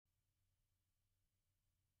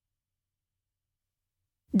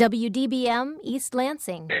WDBM East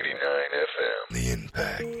Lansing. 89 FM. The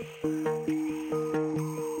Impact.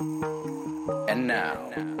 And now,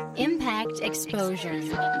 Impact Exposure.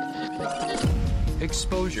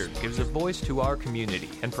 Exposure gives a voice to our community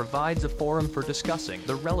and provides a forum for discussing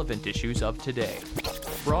the relevant issues of today.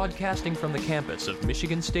 Broadcasting from the campus of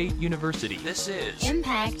Michigan State University, this is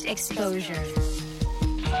Impact Exposure.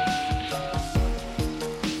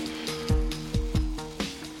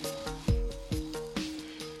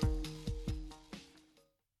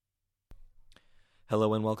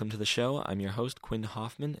 Hello and welcome to the show. I'm your host, Quinn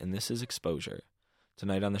Hoffman, and this is Exposure.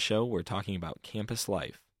 Tonight on the show, we're talking about campus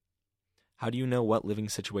life. How do you know what living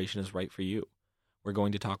situation is right for you? We're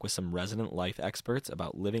going to talk with some resident life experts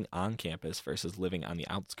about living on campus versus living on the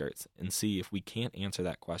outskirts and see if we can't answer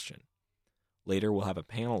that question. Later, we'll have a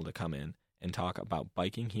panel to come in and talk about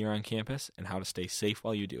biking here on campus and how to stay safe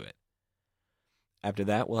while you do it. After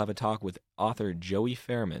that, we'll have a talk with author Joey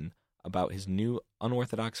Fairman about his new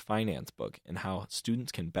unorthodox finance book and how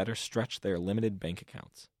students can better stretch their limited bank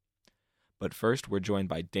accounts. But first, we're joined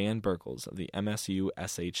by Dan Burkles of the MSU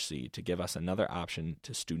SHC to give us another option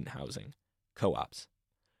to student housing, co-ops.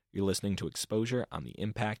 You're listening to Exposure on the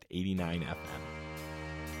Impact 89 FM.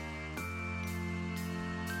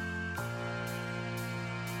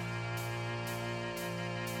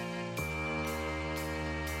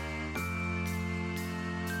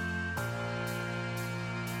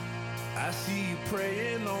 I see you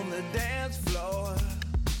praying on the dance floor.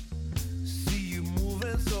 See you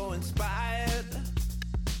moving so inspired.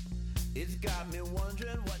 It's got me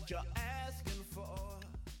wondering what you're asking for.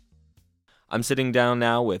 I'm sitting down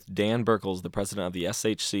now with Dan Burkles, the president of the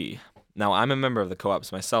SHC. Now, I'm a member of the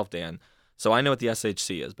co-ops myself, Dan, so I know what the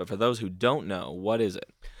SHC is, but for those who don't know, what is it?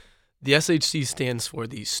 The SHC stands for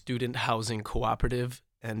the Student Housing Cooperative,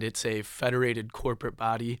 and it's a federated corporate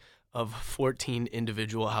body of 14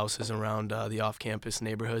 individual houses around the off-campus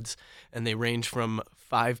neighborhoods, and they range from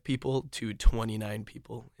 5 people to 29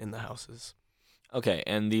 people in the houses. Okay,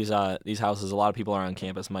 and these houses, a lot of people around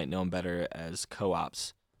campus might know them better as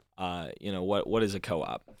co-ops. What is a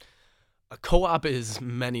co-op? A co-op is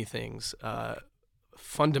many things.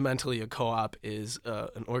 Fundamentally, a co-op is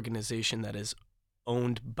an organization that is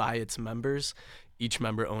owned by its members, each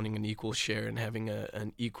member owning an equal share and having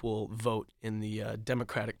an equal vote in the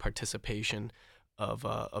democratic participation of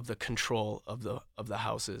the control of the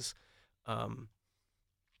houses.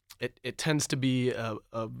 It tends to be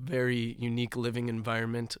a very unique living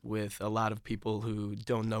environment with a lot of people who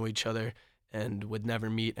don't know each other and would never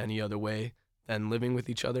meet any other way than living with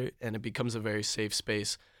each other, and it becomes a very safe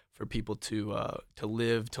space for people to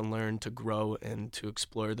live, to learn, to grow, and to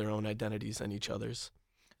explore their own identities and each other's.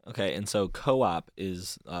 Okay, and so co-op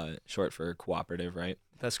is short for cooperative, right?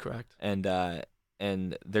 That's correct. And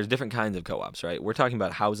there's different kinds of co-ops, right? We're talking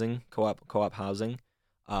about housing, co-op housing,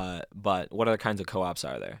 but what other kinds of co-ops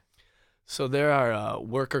are there? So there are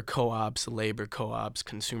worker co-ops, labor co-ops,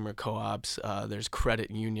 consumer co-ops. There's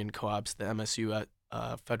credit union co-ops. The MSU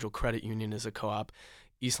Federal Credit Union is a co-op.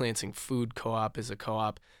 East Lansing Food Co-op is a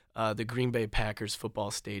co-op. The Green Bay Packers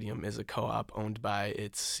football stadium is a co-op owned by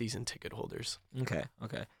its season ticket holders. Okay.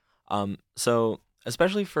 So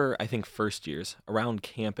especially for, I think, first years around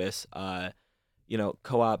campus,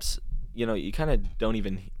 co-ops, you kind of don't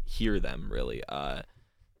even hear them really.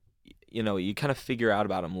 You kind of figure out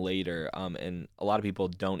about them later, and a lot of people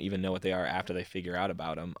don't even know what they are after they figure out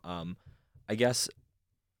about them. I guess,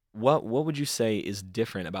 what would you say is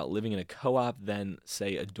different about living in a co-op than,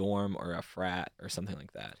 say, a dorm or a frat or something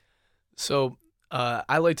like that? So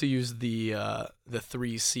I like to use the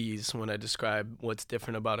 3 C's when I describe what's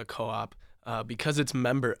different about a co-op. Because it's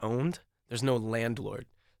member-owned, there's no landlord.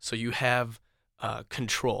 So you have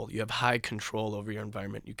control. You have high control over your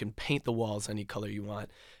environment. You can paint the walls any color you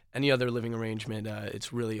want. Any other living arrangement,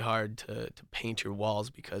 it's really hard to paint your walls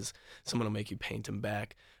because someone will make you paint them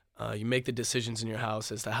back. You make the decisions in your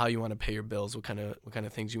house as to how you want to pay your bills, what kind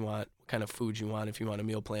of things you want, what kind of food you want, if you want a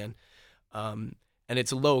meal plan. And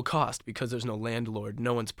it's low cost because there's no landlord.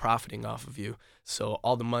 No one's profiting off of you. So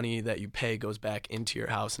all the money that you pay goes back into your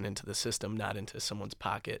house and into the system, not into someone's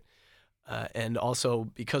pocket. And also,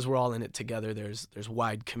 because we're all in it together, there's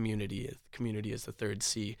wide community. Community is the 3rd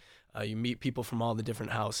C. You meet people from all the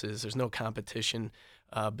different houses. There's no competition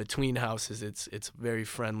between houses. It's very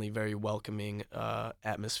friendly, very welcoming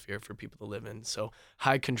atmosphere for people to live in. So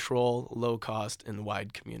high control, low cost, and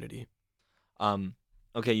wide community.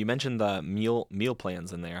 Okay, you mentioned the meal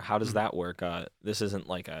plans in there. How does that work? This isn't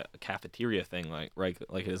like a cafeteria thing, like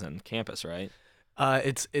it is on campus, right?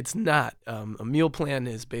 It's not. A meal plan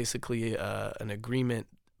is basically an agreement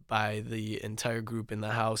by the entire group in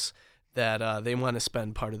the house that they want to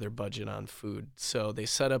spend part of their budget on food. So they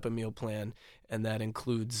set up a meal plan, and that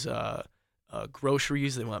includes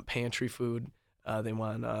groceries. They want pantry food. They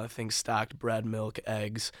want things stocked: bread, milk,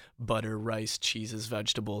 eggs, butter, rice, cheeses,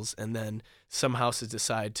 vegetables. And then some houses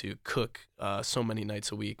decide to cook so many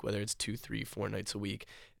nights a week, whether it's 2, 3, 4 nights a week.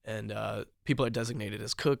 And people are designated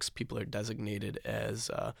as cooks, people are designated as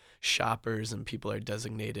shoppers, and people are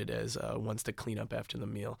designated as ones to clean up after the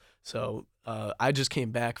meal. So I just came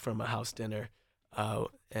back from a house dinner,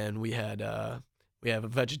 and we have a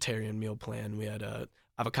vegetarian meal plan. We had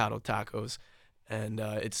avocado tacos, and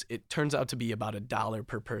it turns out to be about $1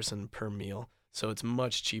 per person per meal. So it's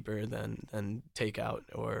much cheaper than takeout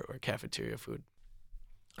or cafeteria food.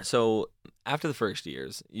 So after the first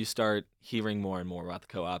years, you start hearing more and more about the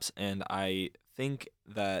co-ops, and I think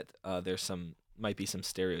that might be some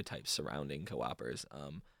stereotypes surrounding co-opers.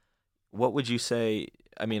 What would you say?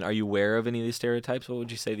 I mean, are you aware of any of these stereotypes? What would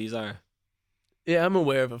you say these are? Yeah, I'm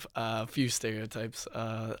aware of a few stereotypes.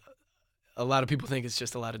 A lot of people think it's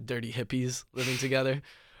just a lot of dirty hippies living together.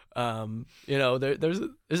 There's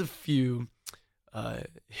a few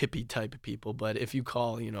hippie type of people, but if you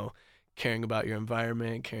call, caring about your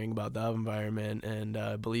environment, caring about the environment,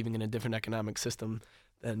 and believing in a different economic system,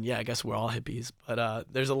 then yeah, I guess we're all hippies.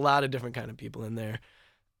 But there's a lot of different kind of people in there.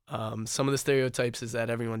 Some of the stereotypes is that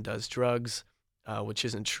everyone does drugs, which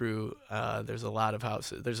isn't true. There's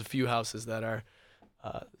a few houses that are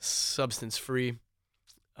substance free,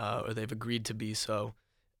 or they've agreed to be so.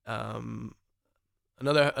 Another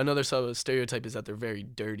stereotype is that they're very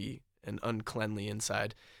dirty and uncleanly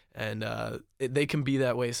inside. And they can be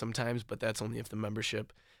that way sometimes, but that's only if the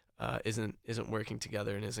membership isn't working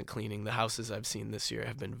together and isn't cleaning. The houses I've seen this year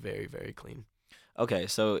have been very, very clean. Okay,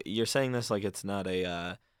 so you're saying this like it's not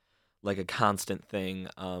a constant thing.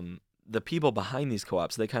 The people behind these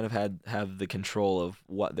co-ops, they kind of have the control of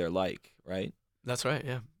what they're like, right? That's right.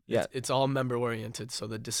 Yeah. Yeah. It's all member oriented, so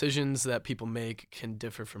the decisions that people make can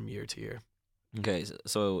differ from year to year. Okay,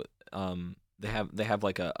 so they have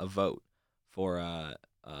like a vote for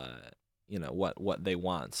what they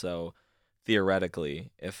want. So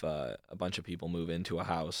theoretically, if a bunch of people move into a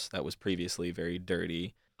house that was previously very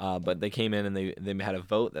dirty, but they came in and they had a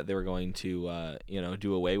vote that they were going to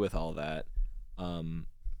do away with all that,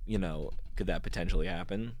 could that potentially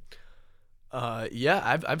happen?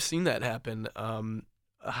 Yeah, I've seen that happen.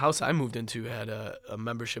 A house I moved into had a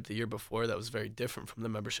membership the year before that was very different from the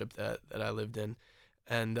membership that I lived in.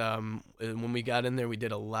 And when we got in there, we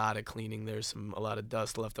did a lot of cleaning. There's a lot of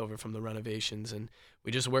dust left over from the renovations, and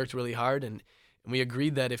we just worked really hard. And we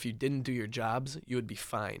agreed that if you didn't do your jobs, you would be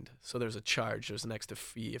fined. So there's a charge. There's an extra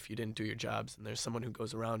fee if you didn't do your jobs. And there's someone who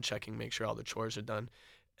goes around checking, make sure all the chores are done.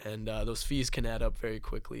 And those fees can add up very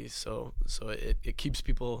quickly. So it keeps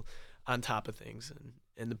people on top of things.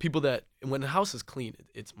 And the people when the house is clean,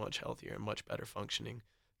 it's much healthier and much better functioning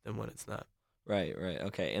than when it's not. Right.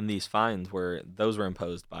 Okay. And these fines were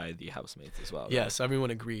imposed by the housemates as well, right? Yes,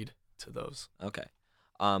 everyone agreed to those. Okay.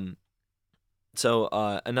 So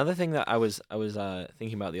another thing that I was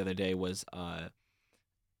thinking about the other day was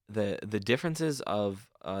the differences of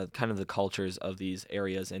kind of the cultures of these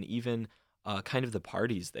areas, and even kind of the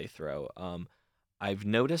parties they throw. I've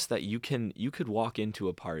noticed that you could walk into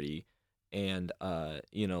a party and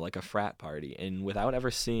like a frat party, and without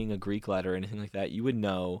ever seeing a Greek letter or anything like that, you would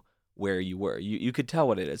know where you were. You could tell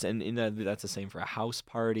what it is, and that's the same for a house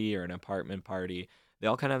party or an apartment party. They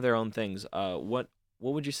all kind of have their own things. What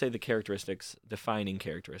would you say the defining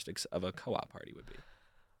characteristics of a co-op party would be?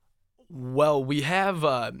 Well, we have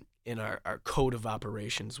in our code of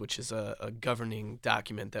operations, which is a governing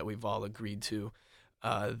document that we've all agreed to,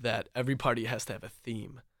 that every party has to have a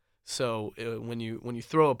theme. So when you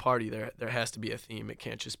throw a party, there has to be a theme. It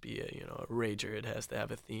can't just be a rager. It has to have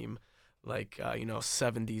a theme, like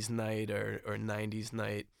 70s night or 90s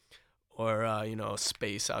night, or outer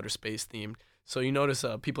space themed. So you notice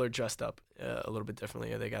people are dressed up a little bit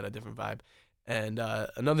differently, or they got a different vibe. And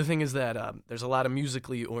another thing is that there's a lot of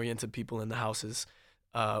musically oriented people in the houses,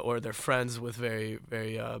 or they're friends with very,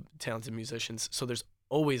 very talented musicians. So there's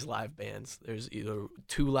always live bands. There's either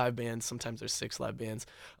 2 live bands, sometimes there's 6 live bands.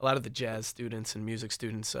 A lot of the jazz students and music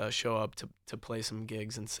students show up to play some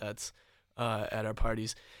gigs and sets at our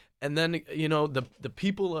parties. And then, the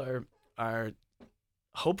people are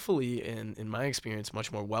hopefully, in my experience,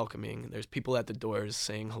 much more welcoming. There's people at the doors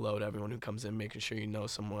saying hello to everyone who comes in, making sure you know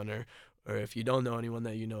someone, or if you don't know anyone,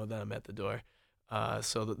 that you know them at the door.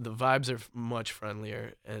 So the vibes are much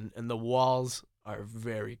friendlier, and the walls are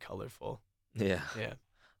very colorful. Yeah.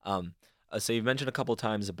 So you've mentioned a couple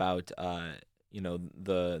times about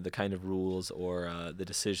the kind of rules or the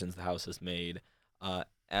decisions the house has made.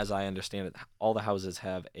 as I understand it, all the houses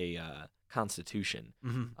have a constitution,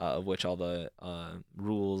 of which all the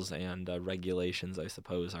rules and regulations, I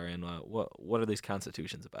suppose, are in. What are these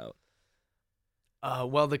constitutions about?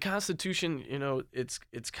 Well, the Constitution,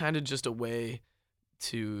 it's kind of just a way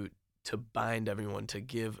to bind everyone, to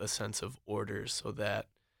give a sense of order, so that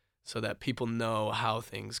people know how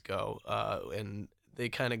things go, and they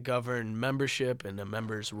kind of govern membership and a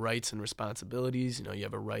member's rights and responsibilities. You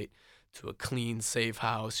have a right to a clean, safe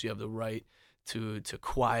house. You have the right to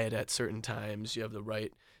quiet at certain times. You have the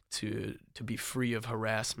right to be free of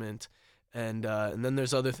harassment. And then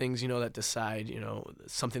there's other things, that decide,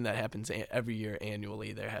 something that happens every year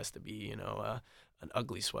annually. There has to be, an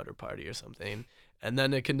ugly sweater party or something. And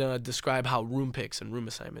then it can describe how room picks and room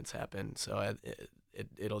assignments happen. So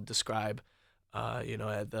it'll describe,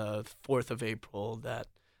 at the 4th of April that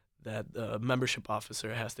the membership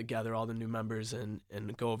officer has to gather all the new members and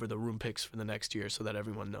go over the room picks for the next year so that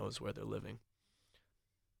everyone knows where they're living.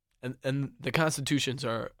 And the constitutions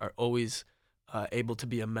are always able to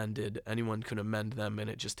be amended. Anyone can amend them, and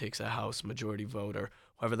it just takes a House majority vote, or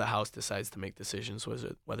whoever the House decides to make decisions,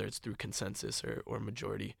 whether it's through consensus or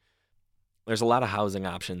majority. There's a lot of housing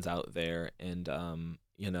options out there, and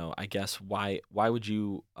I guess why would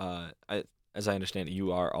you? As I understand it,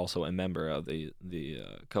 you are also a member of the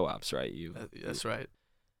co-ops, right? That's right.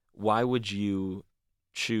 Why would you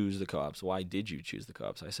choose the co-ops? Why did you choose the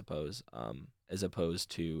co-ops, I suppose, as opposed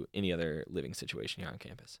to any other living situation here on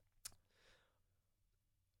campus?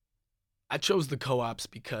 I chose the co-ops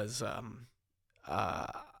because I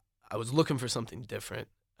was looking for something different.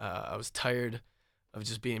 I was tired of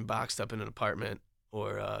just being boxed up in an apartment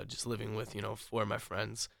or just living with, 4 of my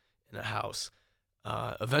friends in a house.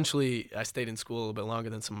 Eventually, I stayed in school a little bit longer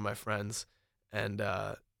than some of my friends, and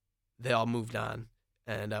they all moved on,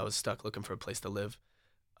 and I was stuck looking for a place to live.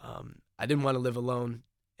 I didn't want to live alone,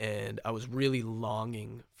 and I was really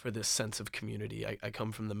longing for this sense of community. I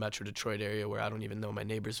come from the Metro Detroit area where I don't even know my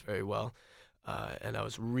neighbors very well, and I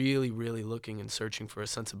was really, really looking and searching for a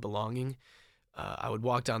sense of belonging. I would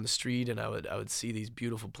walk down the street, and I would see these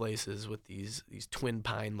beautiful places with these twin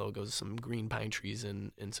pine logos, some green pine trees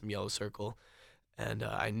and some yellow circle, and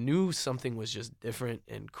I knew something was just different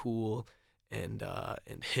and cool and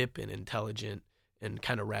hip and intelligent and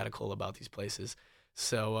kind of radical about these places.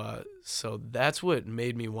 So that's what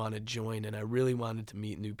made me want to join, and I really wanted to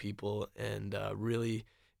meet new people and really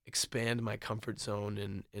expand my comfort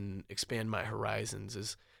zone and expand my horizons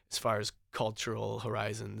as far as cultural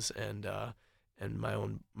horizons and my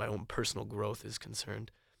own personal growth is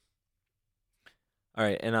concerned. All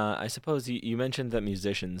right, and I suppose you mentioned that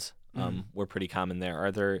musicians were pretty common there.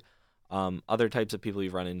 Are there other types of people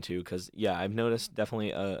you've run into? Because, yeah, I've noticed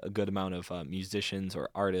definitely a good amount of musicians or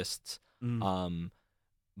artists.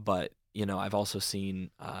 But, I've also seen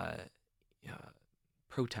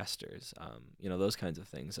protesters, those kinds of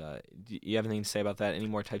things. Do you have anything to say about that? Any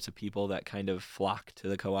more types of people that kind of flock to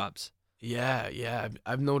the co-ops? Yeah.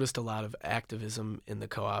 I've noticed a lot of activism in the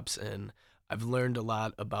co-ops, and I've learned a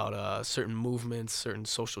lot about certain movements, certain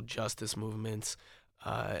social justice movements,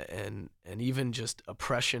 and even just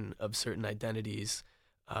oppression of certain identities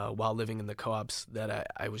while living in the co-ops that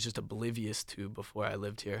I was just oblivious to before I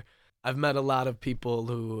lived here. I've met a lot of people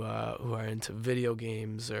who are into video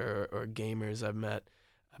games or gamers. I've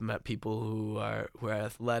met people who are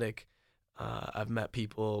athletic. I've met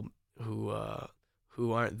people who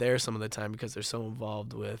aren't there some of the time because they're so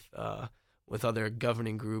involved with other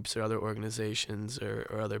governing groups or other organizations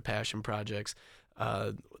or other passion projects.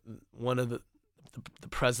 One of the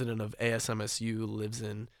president of ASMSU lives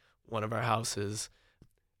in one of our houses.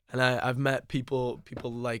 And I've met people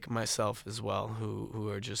like myself as well who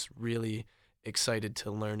are just really excited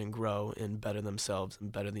to learn and grow and better themselves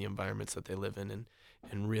and better the environments that they live in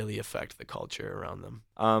and really affect the culture around them.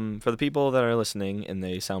 For the people that are listening and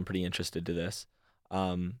they sound pretty interested to this,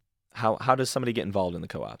 how does somebody get involved in the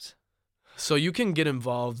co-ops? So you can get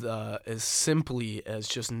involved as simply as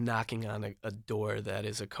just knocking on a door that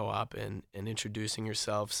is a co-op and introducing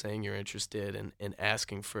yourself, saying you're interested, and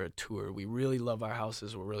asking for a tour. We really love our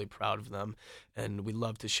houses. We're really proud of them, and we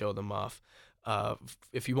love to show them off.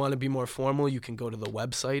 If you want to be more formal, you can go to the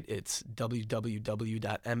website. It's www.msu.coop,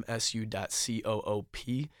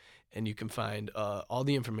 and you can find all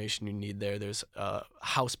the information you need there. There's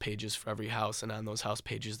house pages for every house, and on those house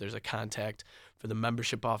pages, there's a contact for the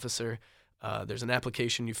membership officer. There's an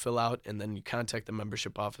application you fill out, and then you contact the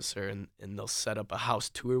membership officer, and they'll set up a house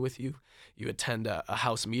tour with you. You attend a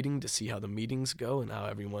house meeting to see how the meetings go and how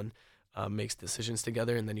everyone makes decisions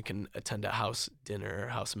together, and then you can attend a house dinner or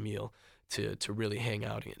house meal to really hang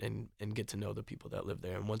out and get to know the people that live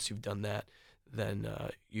there. And once you've done that, then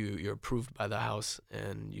you're approved by the house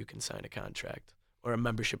and you can sign a contract or a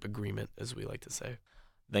membership agreement, as we like to say.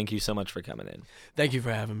 Thank you so much for coming in. Thank you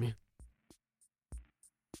for having me.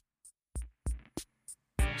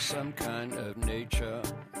 Some kind of nature,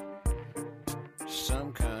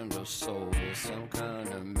 some kind of soul, some kind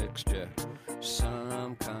of mixture,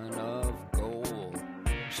 some kind of gold,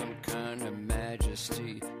 some kind of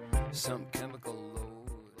majesty, some chemical load.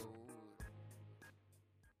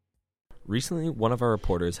 Recently, one of our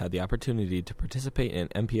reporters had the opportunity to participate in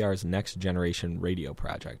NPR's Next Generation radio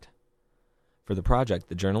project. For the project,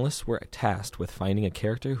 the journalists were tasked with finding a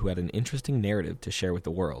character who had an interesting narrative to share with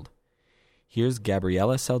the world. Here's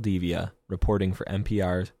Gabriela Saldivia reporting for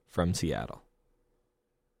NPR from Seattle.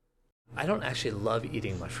 I don't actually love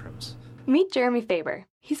eating mushrooms. Meet Jeremy Faber.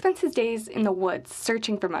 He spends his days in the woods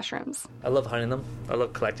searching for mushrooms. I love hunting them. I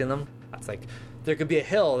love collecting them. It's like there could be a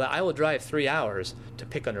hill that I will drive 3 hours to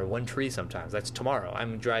pick under one tree sometimes. That's tomorrow.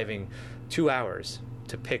 I'm driving 2 hours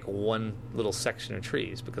to pick one little section of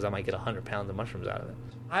trees because I might get 100 pounds of mushrooms out of it.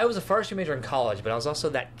 I was a forestry major in college, but I was also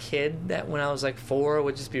that kid that when I was like 4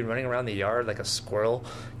 would just be running around the yard like a squirrel,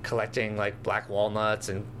 collecting like black walnuts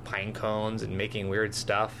and pine cones and making weird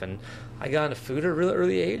stuff. And I got into food at a really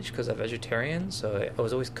early age because I'm vegetarian, so I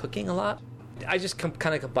was always cooking a lot. I just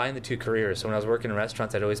kind of combined the two careers. So when I was working in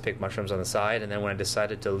restaurants, I'd always pick mushrooms on the side, and then when I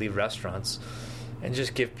decided to leave restaurants and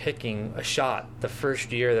just give picking a shot, the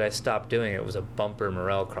first year that I stopped doing it was a bumper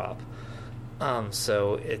morel crop.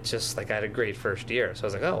 So it just like I had a great first year. So I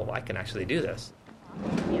was like, oh, I can actually do this.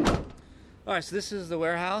 All right, so this is the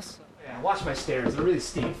warehouse. Yeah, watch my stairs. They're really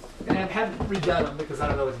steep. And I haven't redone them because I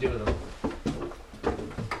don't know what to do with them.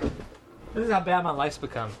 This is how bad my life's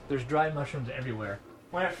become. There's dried mushrooms everywhere.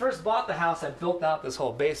 When I first bought the house, I built out this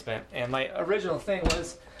whole basement, and my original thing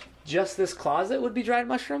was just this closet would be dried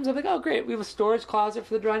mushrooms. I'm like, oh, great, we have a storage closet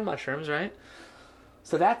for the dried mushrooms, right?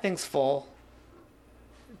 So that thing's full.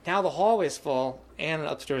 Now the hallway's full, and an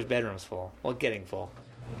upstairs bedroom's full. Well, getting full.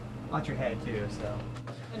 Watch your head, too, so.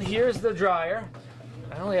 And here's the dryer.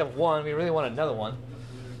 I only have one. We really want another one.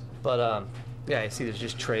 But, yeah, you see there's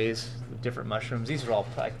just trays with different mushrooms. These are all,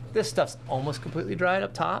 like, this stuff's almost completely dried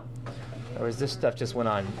up top. Whereas this stuff just went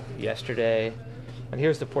on yesterday. And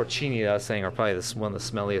here's the porcini that I was saying are probably one of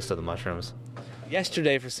the smelliest of the mushrooms.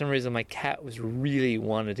 Yesterday, for some reason, my cat was really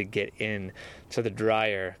wanted to get in to the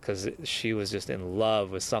dryer because she was just in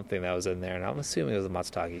love with something that was in there. And I'm assuming it was a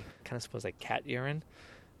matsutake. Kind of smells like cat urine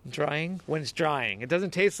drying. When it's drying, it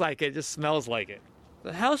doesn't taste like it, it just smells like it.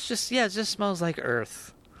 The house just, it just smells like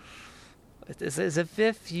earth. It's as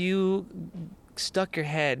if you stuck your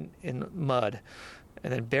head in mud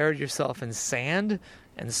and then buried yourself in sand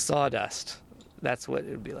and sawdust. That's what it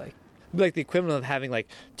would be like. It'd be like the equivalent of having like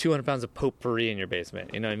 200 pounds of potpourri in your basement.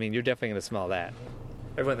 You know what I mean? You're definitely going to smell that.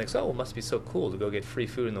 Everyone thinks, oh, it must be so cool to go get free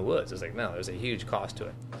food in the woods. It's like, no, there's a huge cost to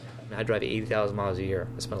it. I drive 80,000 miles a year.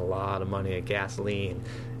 I spend a lot of money on gasoline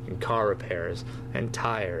and car repairs and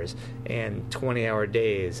tires and 20-hour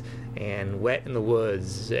days and wet in the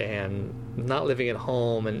woods and not living at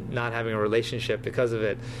home and not having a relationship because of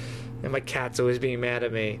it. And my cat's always being mad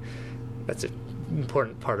at me. That's an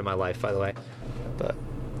important part of my life, by the way. But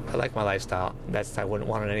I like my lifestyle. I wouldn't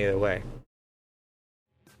want it any other way.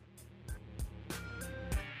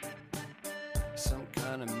 Some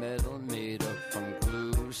kind of metal made up from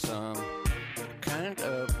glue, some kind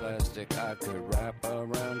of plastic I could wrap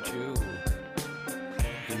around you.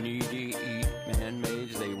 The needy eat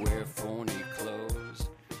man-mades, they wear phony clothes.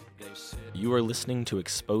 You are listening to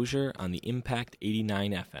Exposure on the Impact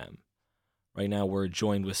 89 FM. Right now, we're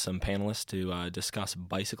joined with some panelists to discuss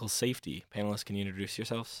bicycle safety. Panelists, can you introduce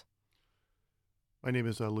yourselves? My name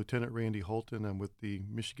is Lieutenant Randy Holton. I'm with the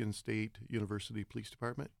Michigan State University Police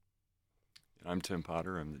Department. I'm Tim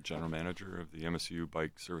Potter. I'm the General Manager of the MSU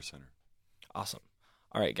Bike Service Center. Awesome.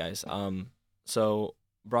 All right, guys. So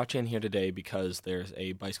brought you in here today because there's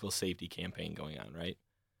a bicycle safety campaign going on, right?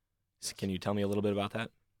 So can you tell me a little bit about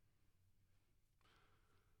that?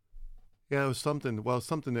 Yeah, it was something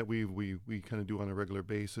that we kind of do on a regular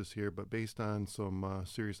basis here, but based on some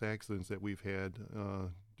serious accidents that we've had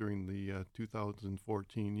during the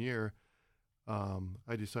 2014 year,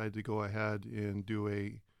 I decided to go ahead and do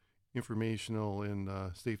a informational and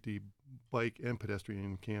safety bike and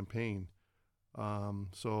pedestrian campaign.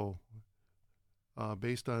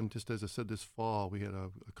 Based on, just as I said, this fall, we had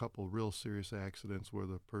a couple real serious accidents where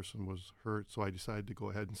the person was hurt, so I decided to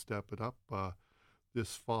go ahead and step it up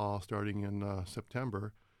this fall, starting in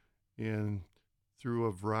September, and through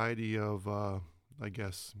a variety of,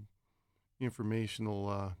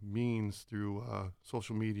 informational means through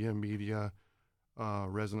social media,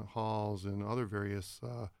 resident halls, and other various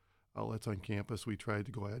outlets on campus, we tried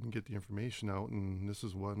to go ahead and get the information out, and this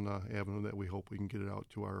is one avenue that we hope we can get it out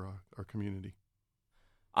to our community.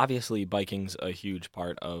 Obviously, biking's a huge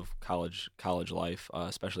part of college life,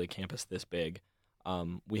 especially a campus this big.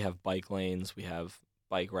 We have bike lanes, we have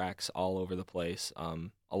bike racks all over the place.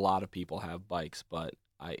 A lot of people have bikes, but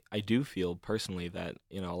I do feel personally that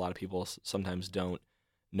a lot of people sometimes don't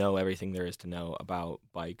know everything there is to know about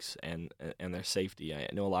bikes and their safety. I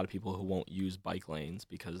know a lot of people who won't use bike lanes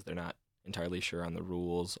because they're not entirely sure on the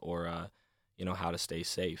rules or how to stay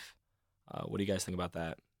safe. What do you guys think about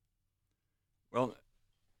that? Well,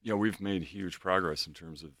 we've made huge progress in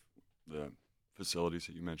terms of the facilities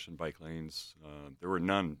that you mentioned, bike lanes. There were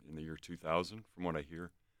none in the year 2000, from what I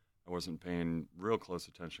hear. I wasn't paying real close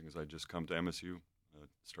attention because I'd just come to MSU,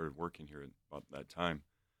 started working here at about that time.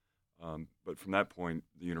 But from that point,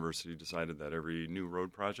 the university decided that every new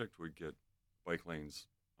road project would get bike lanes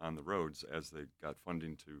on the roads as they got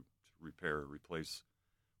funding to repair, replace,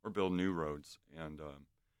 or build new roads. And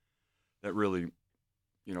that really,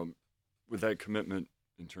 with that commitment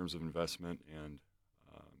in terms of investment and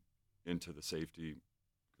into the safety,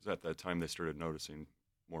 because at that time they started noticing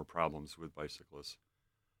more problems with bicyclists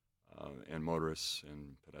and motorists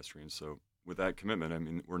and pedestrians. So with that commitment, I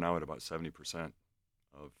mean, we're now at about 70%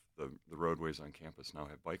 of the roadways on campus now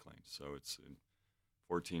have bike lanes. So it's in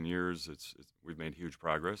 14 years, we've made huge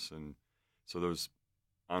progress. And so those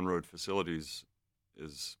on-road facilities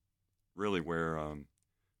is really where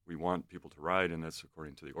we want people to ride, and that's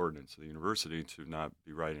according to the ordinance of the university, to not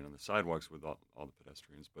be riding on the sidewalks with all the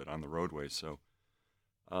pedestrians, but on the roadways. So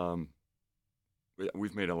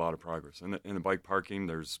we've made a lot of progress. And in the bike parking,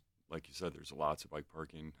 like you said, there's lots of bike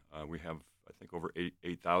parking. We have, I think, over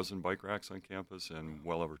 8,000 bike racks on campus and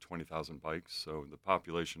well over 20,000 bikes. So the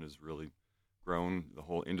population has really grown. The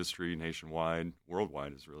whole industry nationwide,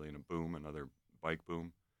 worldwide, is really in a boom, another bike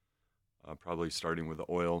boom. Probably starting with the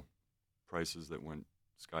oil prices that went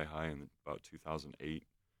sky high in about 2008.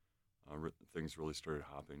 Things really started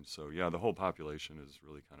hopping. So, yeah, the whole population has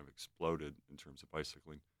really kind of exploded in terms of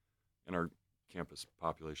bicycling. And our campus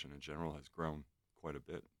population in general has grown quite a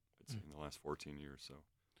bit, I'd say, in the last 14 years. So,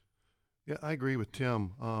 yeah, I agree with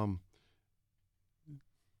Tim.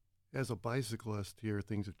 As a bicyclist here,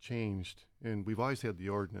 things have changed, and we've always had the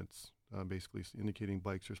ordinance basically indicating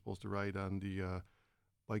bikes are supposed to ride on the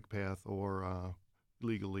bike path or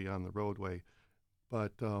legally on the roadway.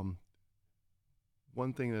 But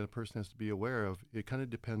one thing that a person has to be aware of, it kind of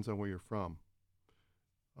depends on where you're from.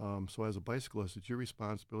 So as a bicyclist, it's your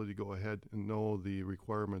responsibility to go ahead and know the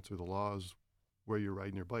requirements or the laws where you're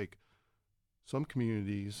riding your bike. Some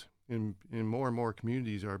communities, and more and more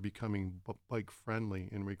communities, are becoming bike-friendly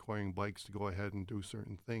and requiring bikes to go ahead and do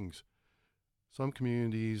certain things. Some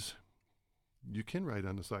communities, you can ride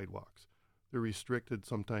on the sidewalks. They're restricted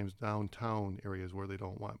sometimes downtown areas where they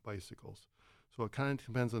don't want bicycles. So it kind of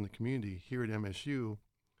depends on the community. Here at MSU,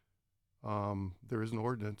 there is an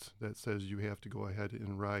ordinance that says you have to go ahead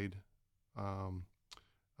and ride on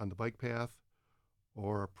the bike path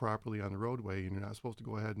or properly on the roadway, and you're not supposed to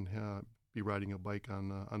go ahead and be riding a bike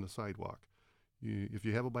on the sidewalk. If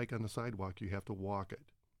you have a bike on the sidewalk, you have to walk it.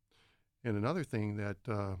 And another thing that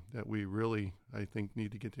we really, I think,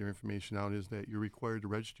 need to get their information out is that you're required to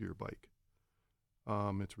register your bike.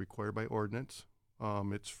 It's required by ordinance.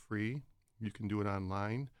 It's free. You can do it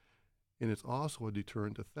online, and it's also a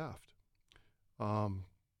deterrent to theft.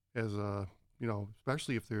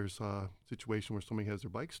 Especially if there's a situation where somebody has their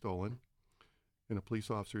bike stolen, and a police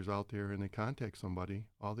officer is out there and they contact somebody,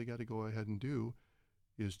 all they got to go ahead and do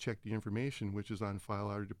is check the information which is on file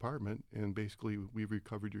at our department, and basically we've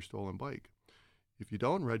recovered your stolen bike. If you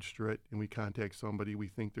don't register it and we contact somebody, we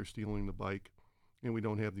think they're stealing the bike, and we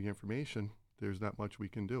don't have the information, there's not much we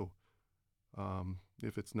can do.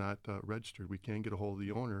 If it's not registered, we can't get a hold of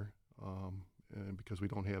the owner because we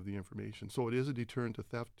don't have the information. So it is a deterrent to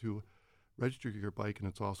theft to register your bike, and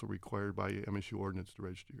it's also required by MSU ordinance to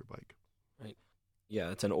register your bike. Right. Yeah,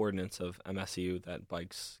 it's an ordinance of MSU that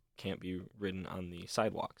bikes can't be ridden on the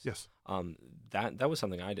sidewalks. Yes. That was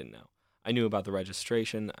something I didn't know. I knew about the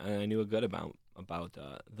registration, and I knew a good amount about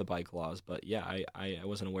the bike laws, but yeah, I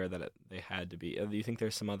wasn't aware that they had to be. Do you think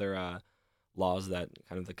there's some other laws that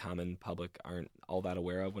kind of the common public aren't all that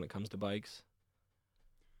aware of when it comes to bikes?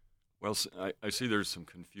 Well, I see there's some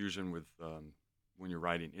confusion with when you're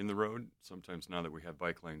riding in the road. Sometimes now that we have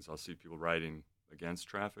bike lanes, I'll see people riding against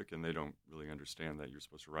traffic, and they don't really understand that you're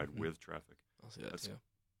supposed to ride with traffic. I'll see that too.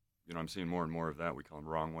 I'm seeing more and more of that. We call them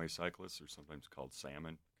wrong way cyclists, or sometimes called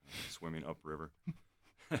salmon, swimming upriver.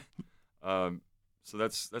 So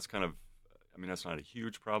that's kind of, that's not a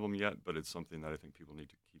huge problem yet, but it's something that I think people need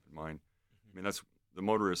to keep in mind. I mean, that's the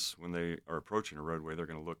motorists, when they are approaching a roadway, they're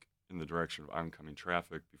going to look in the direction of oncoming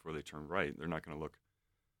traffic before they turn right. They're not going to look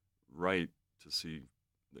right to see.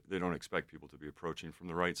 They don't expect people to be approaching from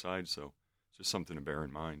the right side, so it's just something to bear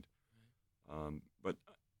in mind. But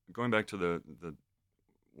going back to the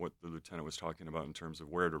what the lieutenant was talking about in terms of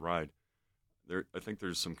where to ride, I think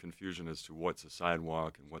there's some confusion as to what's a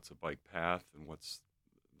sidewalk and what's a bike path and what's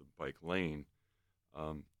the bike lane.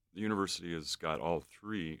 The university has got all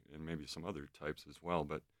three, and maybe some other types as well,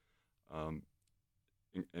 but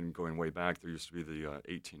and going way back, there used to be the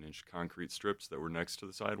 18-inch concrete strips that were next to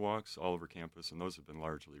the sidewalks all over campus, and those have been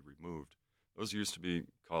largely removed. Those used to be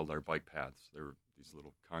called our bike paths. They were these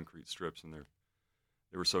little concrete strips, and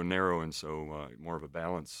they were so narrow and so more of a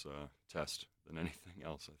balance test than anything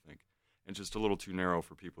else, I think, and just a little too narrow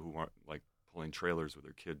for people who aren't like pulling trailers with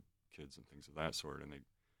their kids and things of that sort, and they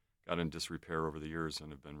got in disrepair over the years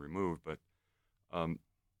and have been removed. But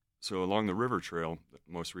so along the river trail,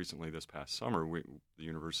 most recently this past summer, the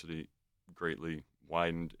university greatly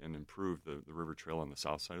widened and improved the river trail on the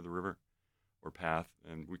south side of the river, or path,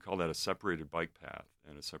 and we call that a separated bike path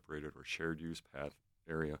and a separated or shared use path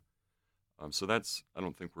area. So that's, I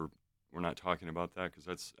don't think we're not talking about that, because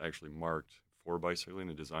that's actually marked for bicycling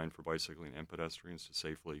and designed for bicycling and pedestrians to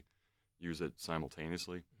safely use it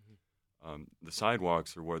simultaneously. Mm-hmm. The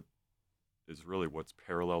sidewalks are what is really what's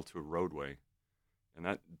parallel to a roadway, and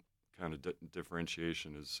that kind of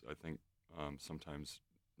differentiation is, I think, sometimes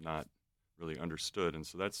not really understood. And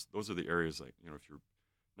so those are the areas that, if you're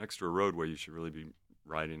next to a roadway, you should really be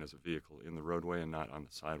riding as a vehicle in the roadway and not on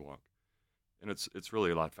the sidewalk. And it's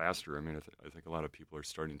really a lot faster. I mean, I think a lot of people are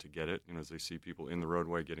starting to get it, as they see people in the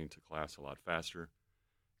roadway getting to class a lot faster.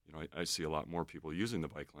 I see a lot more people using the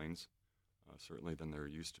bike lanes, certainly than there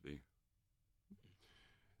used to be.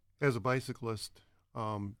 As a bicyclist,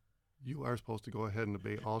 you are supposed to go ahead and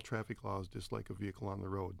obey all traffic laws just like a vehicle on the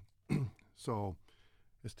road. So,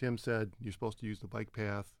 as Tim said, you're supposed to use the bike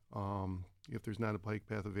path. If there's not a bike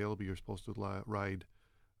path available, you're supposed to ride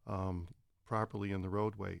properly in the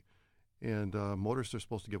roadway. And motorists are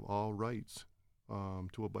supposed to give all rights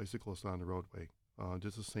to a bicyclist on the roadway,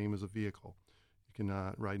 just the same as a vehicle. You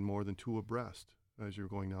cannot ride more than two abreast as you're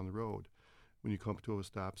going down the road. When you come to a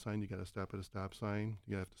stop sign, you got to stop at a stop sign.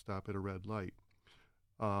 You have to stop at a red light.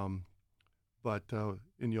 And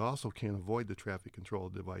you also can't avoid the traffic control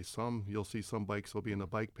device. You'll see some bikes will be in a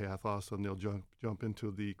bike path. All of a sudden, they'll jump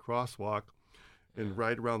into the crosswalk and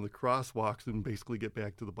ride around the crosswalks and basically get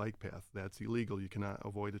back to the bike path. That's illegal. You cannot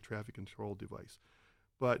avoid a traffic control device.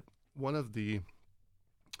 But one of the,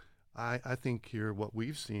 I think here, what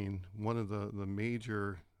we've seen, one of the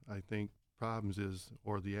major, I think, problems is,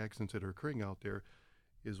 or the accidents that are occurring out there,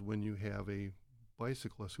 is when you have a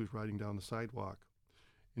bicyclist who's riding down the sidewalk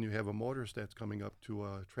and you have a motorist that's coming up to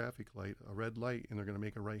a traffic light, a red light, and they're going to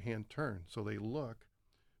make a right-hand turn. So they look,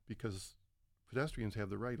 because pedestrians have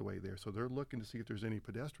the right-of-way there, so they're looking to see if there's any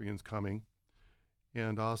pedestrians coming,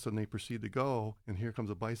 and all of a sudden they proceed to go, and here comes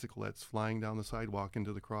a bicycle that's flying down the sidewalk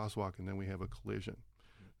into the crosswalk, and then we have a collision.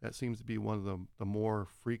 That seems to be one of the more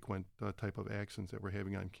frequent type of accidents that we're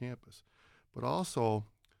having on campus. But also,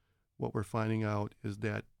 what we're finding out is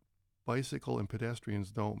that bicycle and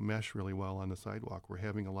pedestrians don't mesh really well on the sidewalk. We're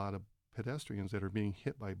having a lot of pedestrians that are being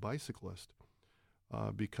hit by bicyclists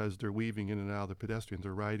because they're weaving in and out of the pedestrians.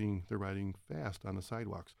 They're riding fast on the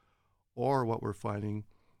sidewalks. Or what we're finding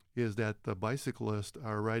is that the bicyclists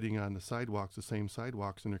are riding on the sidewalks, the same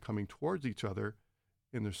sidewalks, and they're coming towards each other,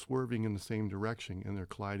 and they're swerving in the same direction, and they're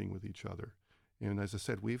colliding with each other. And as I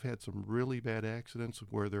said, we've had some really bad accidents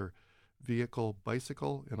where they're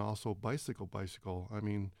vehicle-bicycle and also bicycle-bicycle. I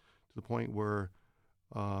mean, to the point where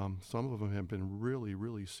some of them have been really,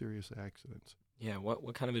 really serious accidents. Yeah,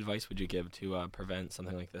 what kind of advice would you give to prevent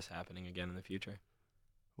something like this happening again in the future?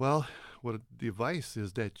 Well, what the advice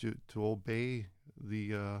is that to obey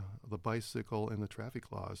the bicycle and the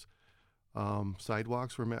traffic laws.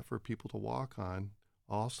 Sidewalks were meant for people to walk on.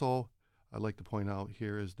 Also, I'd like to point out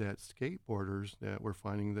here is that skateboarders that we're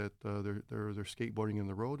finding that they're skateboarding in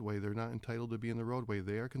the roadway, they're not entitled to be in the roadway.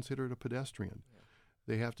 They are considered a pedestrian. Yeah.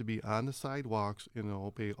 They have to be on the sidewalks and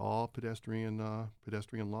obey all pedestrian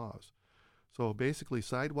laws. So basically,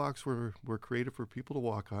 sidewalks were created for people to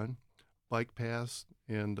walk on. Bike paths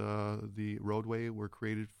and the roadway were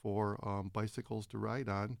created for bicycles to ride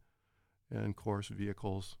on, and of course,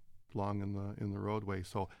 vehicles belong in the roadway.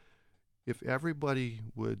 So if everybody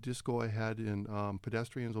would just go ahead and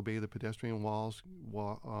pedestrians obey the pedestrian laws,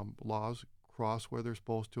 cross where they're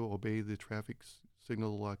supposed to, obey the traffic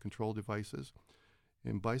signal control devices,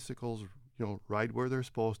 and bicycles, ride where they're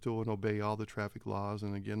supposed to and obey all the traffic laws.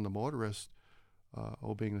 And again, the motorists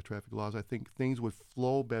obeying the traffic laws, I think things would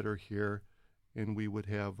flow better here, and we would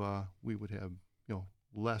have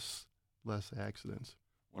less accidents.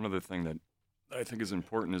 One other thing that I think is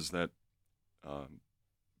important is that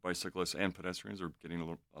bicyclists and pedestrians are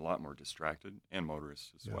getting a lot more distracted, and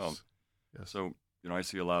motorists as well. Yes. So, I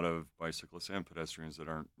see a lot of bicyclists and pedestrians that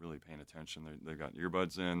aren't really paying attention. They've got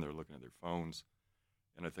earbuds in, they're looking at their phones,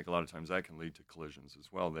 and I think a lot of times that can lead to collisions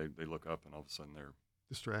as well. They look up and all of a sudden they're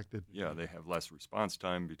distracted. Yeah, they have less response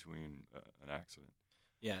time between an accident.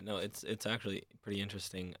 Yeah, no, it's actually pretty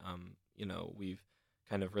interesting. We've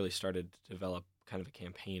kind of really started to develop kind of a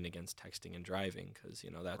campaign against texting and driving because,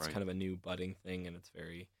 that's Right. kind of a new budding thing and it's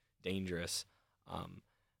very dangerous.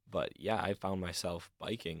 But yeah, I found myself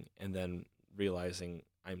biking and then realizing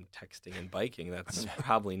I'm texting and biking. That's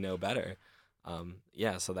probably no better.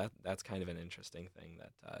 So that's kind of an interesting thing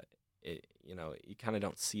that you kind of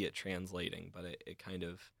don't see it translating, but it kind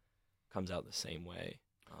of comes out the same way.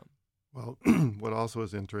 Well, what also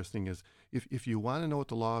is interesting is if you want to know what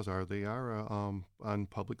the laws are, they are on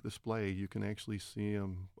public display. You can actually see a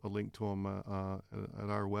link to them at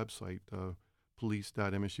our website,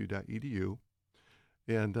 police.msu.edu.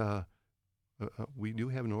 And we do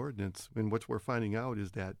have an ordinance. And what we're finding out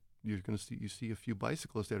is that you see a few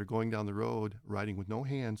bicyclists that are going down the road riding with no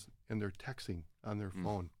hands, and they're texting on their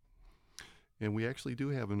phone. And we actually do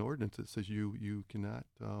have an ordinance that says you cannot.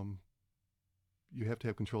 You have to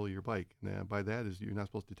have control of your bike. Now, by that is you're not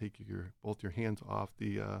supposed to take both your hands off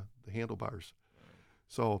the handlebars.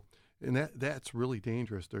 So, and that's really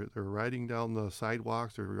dangerous. They're riding down the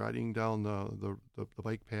sidewalks, they're riding down the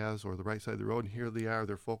bike paths or the right side of the road, and here they are.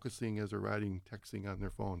 They're focusing as they're riding, texting on their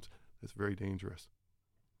phones. It's very dangerous.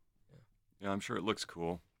 Yeah, I'm sure it looks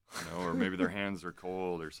cool, or maybe their hands are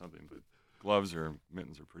cold or something, but gloves or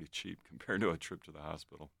mittens are pretty cheap compared to a trip to the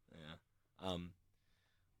hospital. Yeah.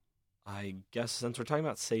 I guess since we're talking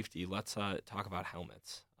about safety, let's talk about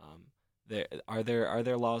helmets. Are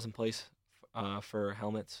there laws in place for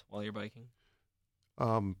helmets while you're biking?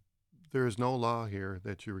 There is no law here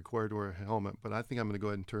that you're required to wear a helmet, but I think I'm going to go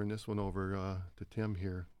ahead and turn this one over to Tim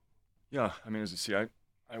here. Yeah, I mean, as you see,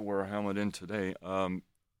 I wore a helmet in today.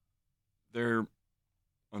 They're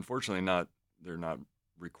unfortunately they're not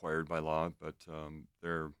required by law, but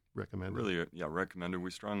they're recommended. Really, recommended. We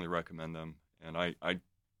strongly recommend them, and I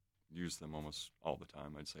use them almost all the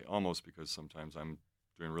time. I'd say almost because sometimes I'm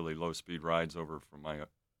doing really low-speed rides over from my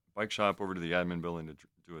bike shop over to the admin building to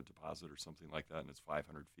do a deposit or something like that, and it's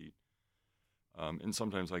 500 feet. And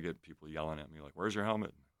sometimes I get people yelling at me like, "Where's your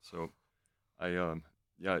helmet?" So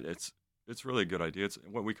it's really a good idea. It's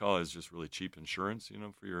what we call is just really cheap insurance,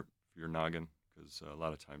 for your noggin, because a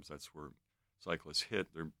lot of times that's where cyclists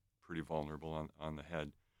hit. They're pretty vulnerable on the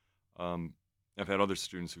head. I've had other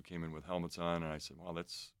students who came in with helmets on, and I said, "Well,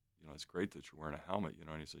 it's great that you're wearing a helmet,"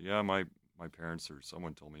 and he said, "Yeah, my parents or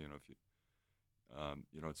someone told me, if you,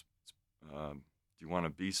 do you want to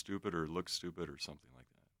be stupid or look stupid or something like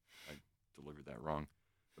that?" I delivered that wrong,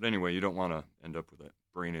 but anyway, you don't want to end up with a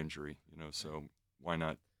brain injury, so why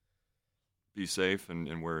not be safe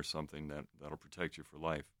and wear something that'll protect you for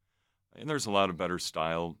life? And there's a lot of better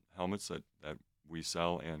style helmets that we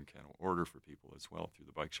sell and can order for people as well through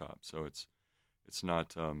the bike shop. So it's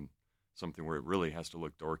not something where it really has to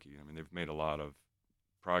look dorky. I mean, they've made a lot of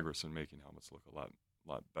progress in making helmets look a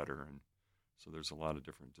lot better, and so there's a lot of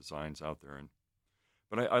different designs out there.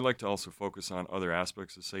 But I like to also focus on other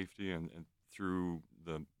aspects of safety, and through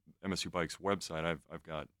the MSU Bikes website,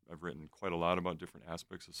 I've written quite a lot about different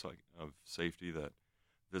aspects of safety. That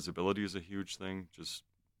visibility is a huge thing. Just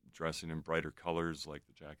dressing in brighter colors, like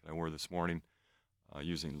the jacket I wore this morning,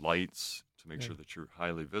 using lights to make sure that you're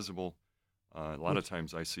highly visible. A lot of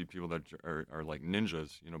times I see people that are like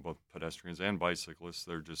ninjas, both pedestrians and bicyclists.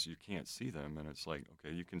 They're just, you can't see them, and it's like,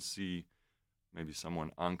 okay, you can see maybe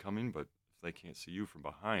someone oncoming, but if they can't see you from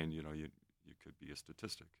behind, you could be a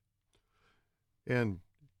statistic. And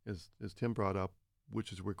as Tim brought up,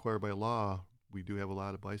 which is required by law, we do have a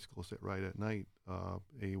lot of bicyclists that ride at night.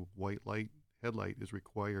 A white headlight is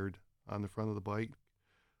required on the front of the bike.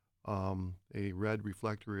 A red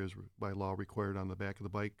reflector is by law required on the back of the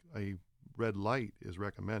bike. A red light is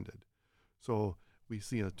recommended. So we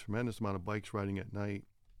see a tremendous amount of bikes riding at night.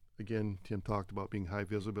 Again, Tim talked about being high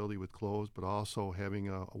visibility with clothes, but also having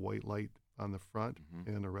a white light on the front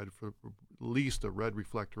and at least a red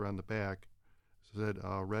reflector on the back. So that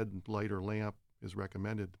red light or lamp is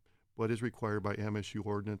recommended, but is required by MSU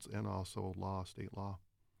ordinance and also state law.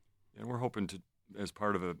 And we're hoping to, as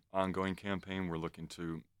part of an ongoing campaign, we're looking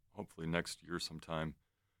to hopefully next year sometime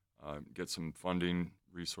get some funding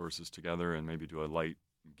resources together and maybe do a light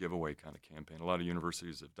giveaway kind of campaign. A lot of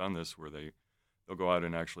universities have done this where they they'll go out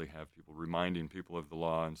and actually have people reminding people of the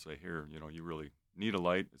law and say, here, you really need a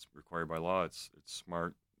light. It's required by law. It's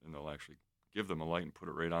smart, and they'll actually give them a light and put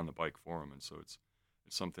it right on the bike for them. And so it's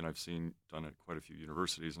something I've seen done at quite a few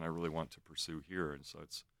universities, and I really want to pursue here. And so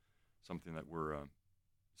it's something that we're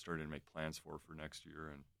starting to make plans for next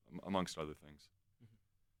year, and amongst other things.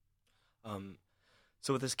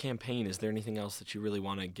 So with this campaign, is there anything else that you really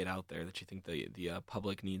want to get out there that you think the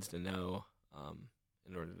public needs to know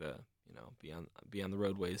in order to be on the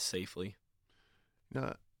roadways safely?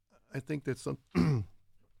 Yeah, I think that's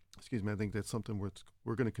excuse me. I think that's something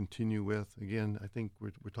we're going to continue with. Again, I think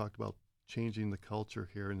we're talked about changing the culture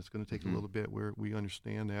here, and it's going to take a little bit. Where we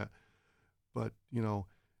understand that, but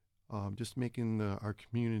just making our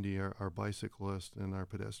community, our bicyclists and our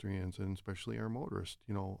pedestrians, and especially our motorists,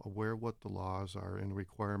 aware what the laws are and the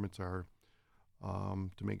requirements are,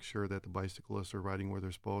 to make sure that the bicyclists are riding where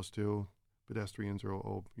they're supposed to, pedestrians are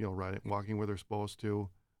walking where they're supposed to,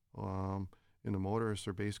 and the motorists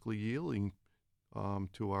are basically yielding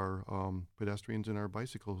to our pedestrians and our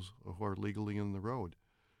bicycles who are legally in the road.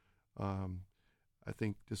 I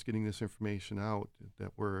think just getting this information out,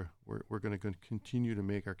 that we're going to continue to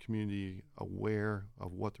make our community aware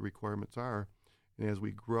of what the requirements are, and as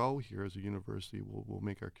we grow here as a university, we'll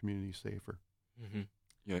make our community safer. Mm-hmm.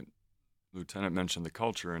 Yeah, Lieutenant mentioned the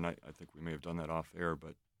culture, and I think we may have done that off air,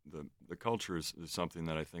 but the culture is something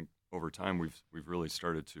that I think over time we've really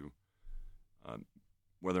started to,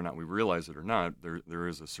 whether or not we realize it or not, there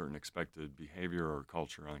is a certain expected behavior or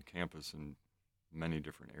culture on campus in many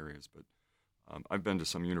different areas. But I've been to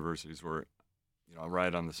some universities where, I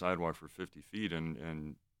ride on the sidewalk for 50 feet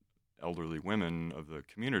and elderly women of the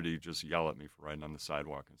community just yell at me for riding on the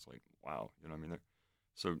sidewalk. And it's like, wow,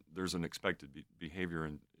 so there's an expected behavior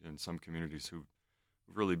in some communities who've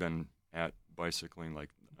really been at bicycling. Like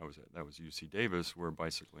that was UC Davis, where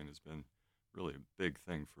bicycling has been really a big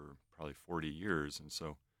thing for probably 40 years. And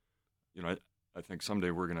so, I think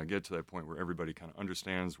someday we're going to get to that point where everybody kind of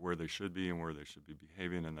understands where they should be and where they should be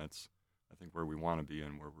behaving, and that's, I think, where we want to be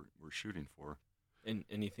and where we're shooting for. And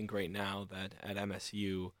you think right now that at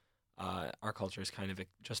MSU, our culture is kind of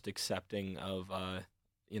just accepting of,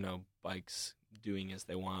 bikes doing as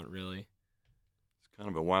they want, really? It's kind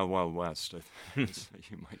of a wild, wild west, I think.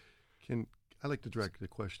 You might. I'd like to direct the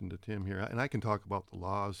question to Tim here, and I can talk about the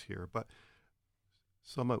laws here, but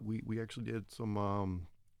we actually did some,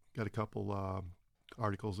 got a couple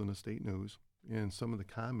articles in the State News, and some of the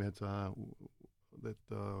comments that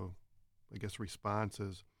I guess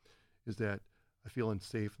responses is that I feel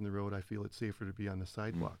unsafe in the road. I feel it's safer to be on the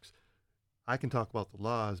sidewalks. I can talk about the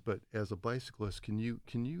laws, but as a bicyclist, can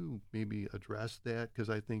you maybe address that? Because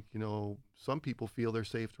I think some people feel they're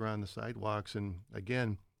safe to ride on the sidewalks, and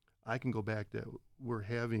again, I can go back that we're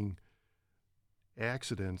having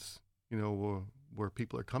accidents, where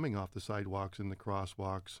people are coming off the sidewalks and the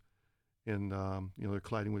crosswalks, and they're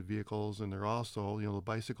colliding with vehicles, and they're also, the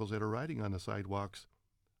bicycles that are riding on the sidewalks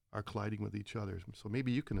are colliding with each other. So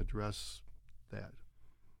maybe you can address that.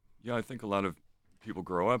 Yeah, I think a lot of people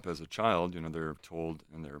grow up as a child. They're told,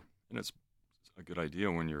 and it's a good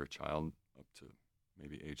idea when you're a child up to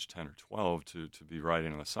maybe age 10 or 12 to be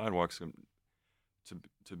riding on the sidewalks,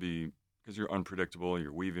 to be, because you're unpredictable,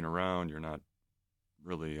 you're weaving around, you're not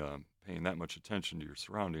really paying that much attention to your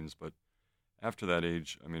surroundings. But after that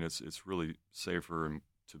age, it's really safer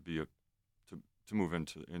to move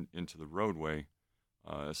into the roadway,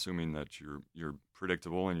 assuming that you're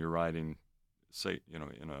predictable and you're riding,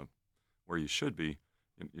 where you should be.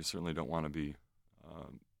 You certainly don't want to be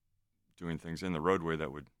doing things in the roadway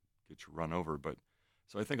that would get you run over. But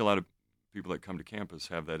so I think a lot of people that come to campus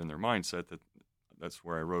have that in their mindset, that that's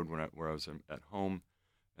where I rode where I was at home,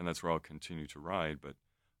 and that's where I'll continue to ride. But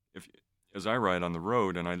as I ride on the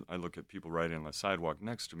road and I look at people riding on the sidewalk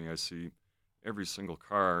next to me, I see every single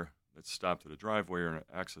car that's stopped at a driveway or an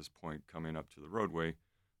access point coming up to the roadway,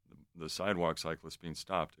 the sidewalk cyclist being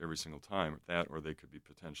stopped every single time. That, or they could be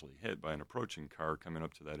potentially hit by an approaching car coming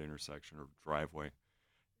up to that intersection or driveway.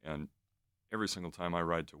 And every single time I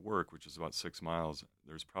ride to work, which is about 6 miles,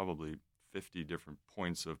 there's probably 50 different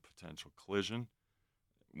points of potential collision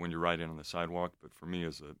when you're riding on the sidewalk. But for me,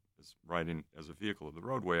 as riding as a vehicle of the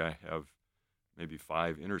roadway, I have maybe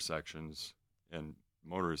 5 intersections, and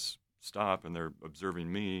motorists stop and they're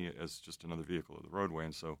observing me as just another vehicle of the roadway.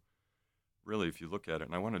 And so really, if you look at it,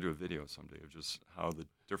 and I want to do a video someday of just how the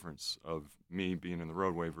difference of me being in the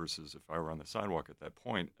roadway versus if I were on the sidewalk at that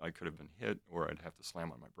point, I could have been hit, or I'd have to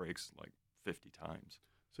slam on my brakes like 50 times.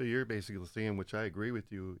 So you're basically saying, which I agree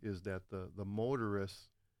with you, is that the motorists,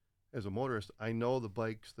 as a motorist, I know the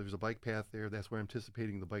bikes, there's a bike path there, that's where I'm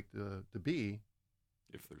anticipating the bike to be.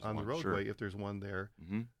 if there's on one. the roadway, Sure. if there's one there,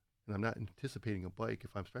 Mm-hmm. and I'm not anticipating a bike,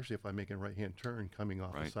 especially if I'm making a right-hand turn coming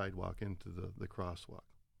off the Right. sidewalk into the crosswalk.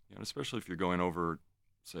 Yeah, and especially if you're going over,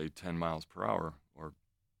 say, 10 miles per hour, or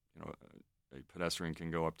a pedestrian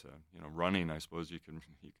can go up to, running. I suppose you can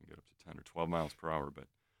get up to 10 or 12 miles per hour. But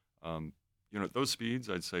those speeds,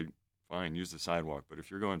 I'd say, fine, use the sidewalk. But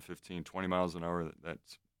if you're going 15, 20 miles an hour,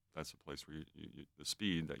 that's a place where the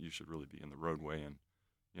speed that you should really be in the roadway, and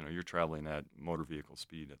you're traveling at motor vehicle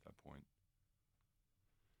speed at that point.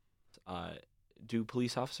 Do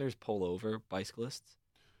police officers pull over bicyclists?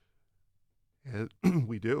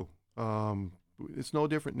 We do. It's no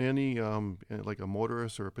different than any like a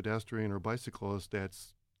motorist or a pedestrian or bicyclist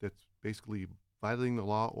that's basically violating the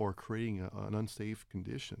law or creating an unsafe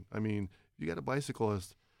condition. I mean, if you got a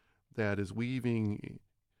bicyclist that is weaving,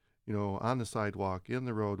 on the sidewalk, in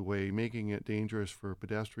the roadway, making it dangerous for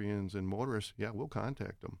pedestrians and motorists, yeah, we'll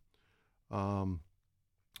contact them.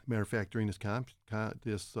 Matter of fact, during this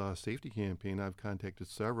safety campaign, I've contacted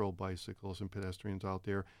several bicyclists and pedestrians out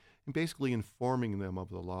there, and basically informing them of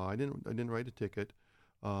the law. I didn't write a ticket,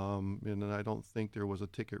 and I don't think there was a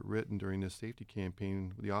ticket written during this safety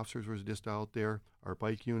campaign. The officers were just out there. Our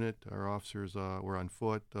bike unit, our officers were on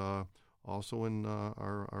foot, also in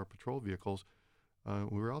our patrol vehicles.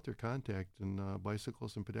 We were out there contacting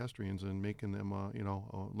bicyclists and pedestrians and making them,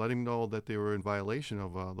 letting them know that they were in violation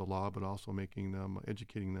of the law, but also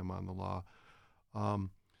educating them on the law.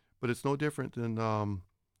 But it's no different than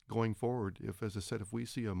going forward. As I said, if we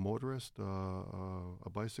see a motorist, a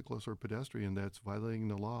bicyclist or pedestrian that's violating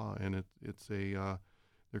the law, and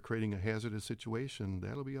they're creating a hazardous situation,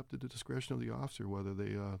 that'll be up to the discretion of the officer whether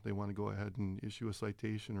they want to go ahead and issue a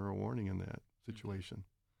citation or a warning in that situation.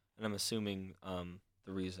 And I'm assuming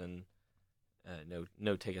the reason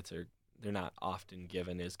no tickets they're not often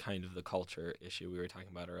given is kind of the culture issue we were talking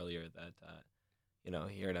about earlier. That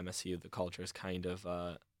here at MSU the culture is kind of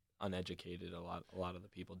uneducated. A lot of the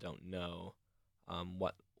people don't know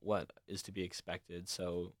what is to be expected.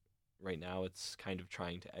 So right now it's kind of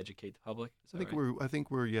trying to educate the public. I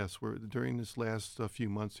think we're during this last few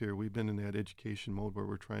months here, we've been in that education mode where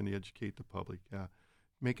we're trying to educate the public,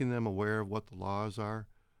 making them aware of what the laws are.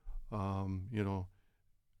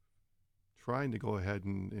 Trying to go ahead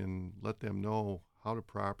and let them know how to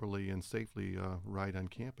properly and safely ride on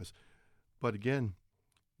campus. But again,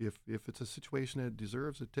 if it's a situation that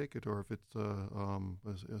deserves a ticket, or if it's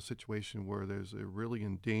a situation where there's really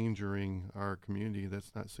endangering our community,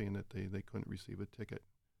 that's not saying that they couldn't receive a ticket.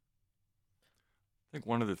 I think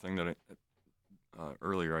one other thing that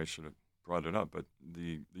earlier I should have brought it up, but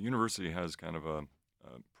the university has kind of a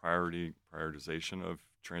prioritization of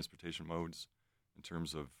transportation modes in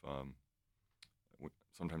terms of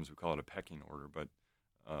sometimes we call it a pecking order, but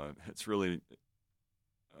it's really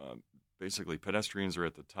basically pedestrians are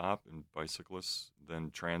at the top and bicyclists,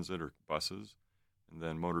 then transit or buses, and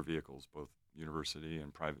then motor vehicles, both university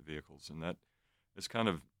and private vehicles. And that is kind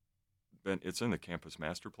of it's in the campus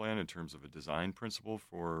master plan in terms of a design principle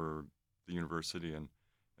for the university, and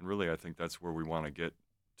really I think that's where we want to get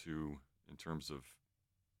to in terms of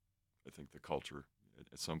the culture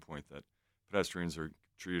at some point, that pedestrians are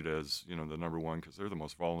treated as the number one because they're the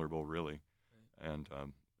most vulnerable, really, right. And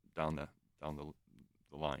down the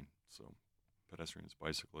line. So pedestrians,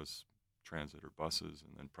 bicyclists, transit or buses,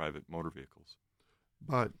 and then private motor vehicles.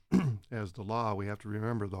 But as the law, we have to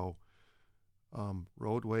remember though,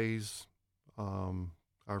 roadways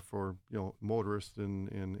are for motorists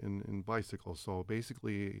and bicycles. So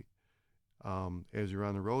basically, as you're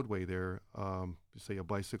on the roadway there, say a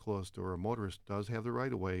bicyclist or a motorist does have the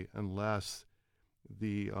right of way unless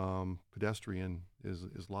the pedestrian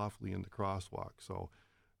is lawfully in the crosswalk. So,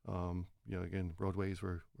 again, roadways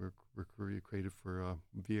were created for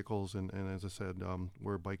vehicles, and as I said,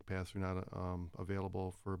 where bike paths are not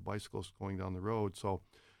available for bicycles going down the road. So,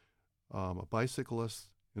 a bicyclist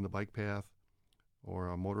in the bike path or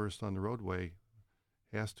a motorist on the roadway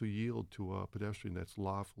has to yield to a pedestrian that's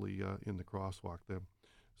lawfully in the crosswalk there.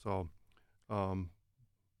 So,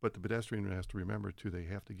 but the pedestrian has to remember too, they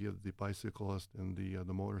have to give the bicyclist and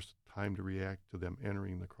the motorist time to react to them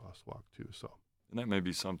entering the crosswalk too. So, and that may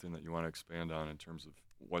be something that you want to expand on in terms of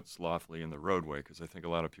what's lawfully in the roadway, because I think a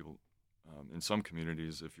lot of people in some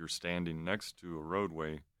communities, if you're standing next to a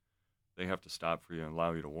roadway, they have to stop for you and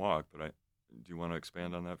allow you to walk. But do you want to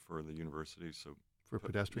expand on that for the university? So for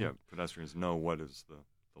pedestrians? Yeah, pedestrians know what is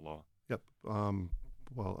the law. Yep.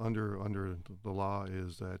 Well, under the law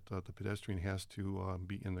is that the pedestrian has to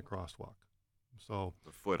be in the crosswalk. So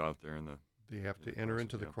the foot out there in the They have to enter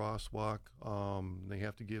into the crosswalk. They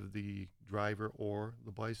have to give the driver or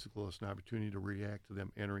the bicyclist an opportunity to react to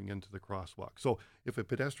them entering into the crosswalk. So if a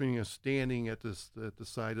pedestrian is standing at the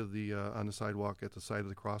side of the on the sidewalk at the side of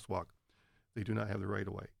the crosswalk, they do not have the right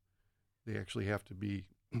of way. They actually have to be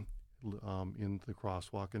in the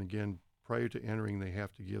crosswalk. And again, prior to entering, they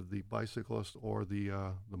have to give the bicyclist or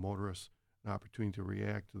the motorist an opportunity to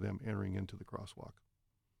react to them entering into the crosswalk.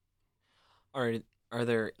 All right. Are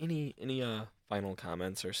there any final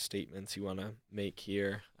comments or statements you want to make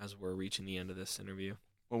here as we're reaching the end of this interview?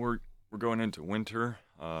 Well, we're going into winter.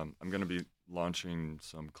 I'm going to be launching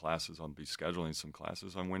some classes. I'll be scheduling some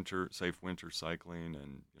classes on safe winter cycling,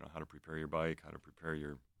 and how to prepare your bike, how to prepare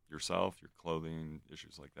yourself, your clothing,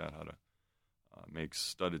 issues like that, how to make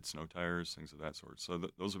studded snow tires, things of that sort. So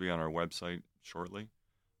those will be on our website shortly,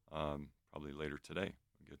 probably later today.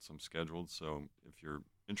 We'll get some scheduled. So if you're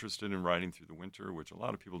interested in riding through the winter, which a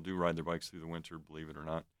lot of people do ride their bikes through the winter, believe it or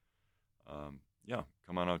not,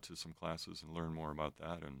 come on out to some classes and learn more about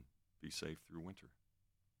that and be safe through winter.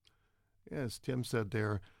 As Tim said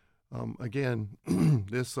there, again,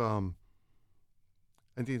 this I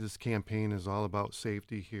think this campaign is all about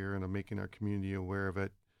safety here and making our community aware of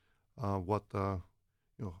it,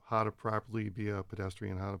 how to properly be a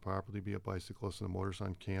pedestrian, how to properly be a bicyclist and a motorist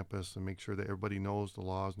on campus, and make sure that everybody knows the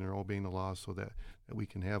laws and they're obeying the laws, so that we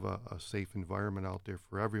can have a safe environment out there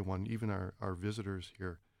for everyone, even our visitors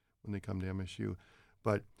here when they come to MSU.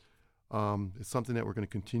 But it's something that we're going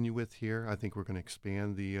to continue with here. I think we're going to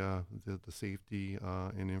expand the safety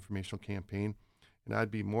and informational campaign. And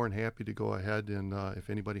I'd be more than happy to go ahead and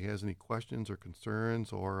if anybody has any questions or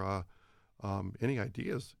concerns or any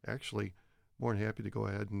ideas, actually, more than happy to go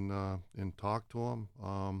ahead and talk to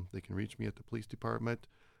them. They can reach me at the police department.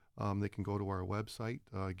 They can go to our website,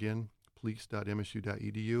 again,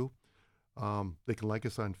 police.msu.edu. They can like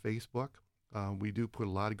us on Facebook. We do put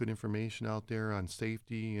a lot of good information out there on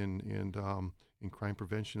safety and crime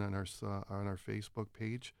prevention on our Facebook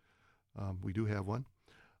page. We do have one.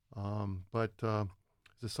 But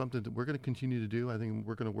this is something that we're going to continue to do. I think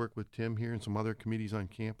we're going to work with Tim here and some other committees on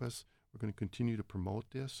campus. We're going to continue to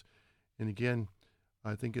promote this. And again,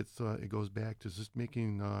 I think it goes back to just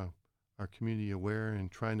making our community aware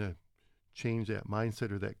and trying to change that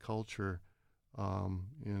mindset or that culture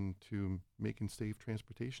into making safe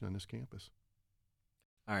transportation on this campus.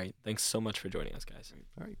 All right. Thanks so much for joining us, guys.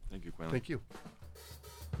 All right. Thank you, Quinlan. Thank you.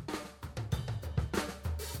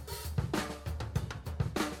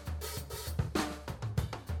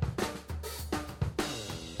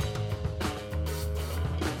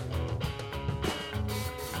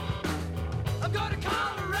 I'm going to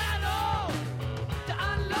Colorado to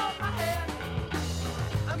unload my head.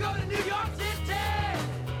 I'm going to New York City,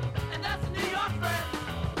 and that's a New York friend.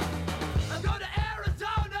 I'm going to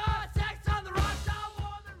Arizona, sex on the rocks, I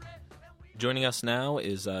wore the red. Joining us now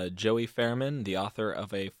is Joey Fairman, the author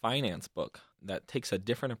of a finance book that takes a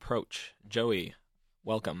different approach. Joey,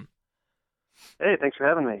 welcome. Hey, thanks for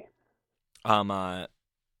having me.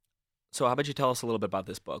 So how about you tell us a little bit about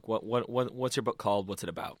this book? What's your book called? What's it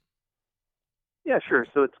about? Yeah, sure.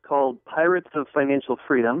 So it's called Pirates of Financial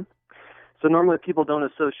Freedom. So normally people don't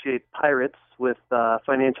associate pirates with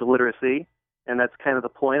financial literacy, and that's kind of the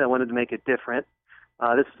point. I wanted to make it different.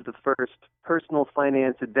 This is the first personal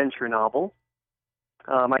finance adventure novel.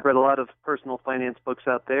 I've read a lot of personal finance books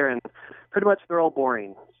out there, and pretty much they're all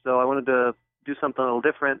boring. So I wanted to do something a little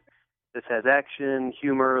different. This has action,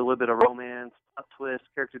 humor, a little bit of romance, plot twist,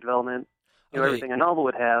 character development, everything a novel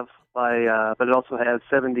would have. But it also has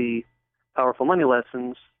 70 powerful money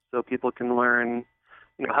lessons, so people can learn,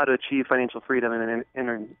 how to achieve financial freedom in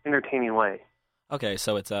an entertaining way. Okay,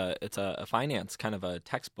 so it's a finance kind of a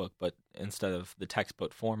textbook, but instead of the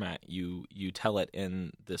textbook format, you tell it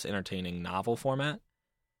in this entertaining novel format?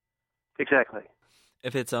 Exactly.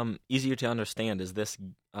 If it's easier to understand, is this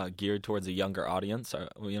geared towards a younger audience? Or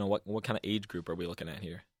what kind of age group are we looking at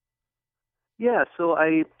here? Yeah, so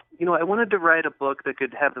I wanted to write a book that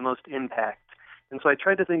could have the most impact, and so I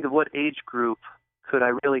tried to think of what age group could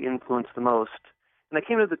I really influence the most, and I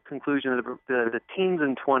came to the conclusion that the teens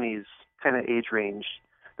and 20s kind of age range.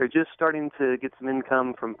 They're just starting to get some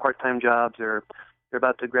income from part-time jobs, or they're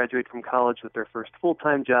about to graduate from college with their first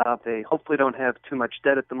full-time job. They hopefully don't have too much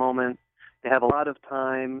debt at the moment. They have a lot of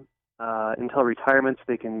time until retirement, so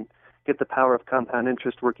they can get the power of compound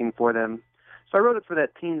interest working for them. So I wrote it for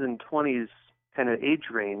that teens and 20s kind of age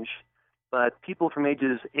range, but people from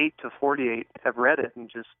ages 8 to 48 have read it and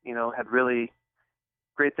just, had really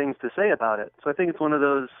great things to say about it. So I think it's one of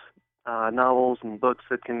those novels and books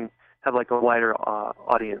that can have like a wider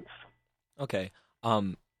audience. Okay.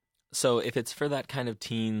 So if it's for that kind of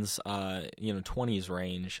teens, 20s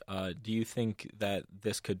range, do you think that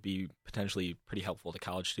this could be potentially pretty helpful to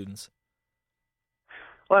college students?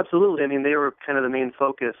 Well, absolutely. I mean, they were kind of the main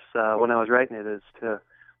focus when I was writing it, as to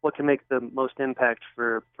what can make the most impact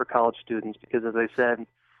for college students, because as I said,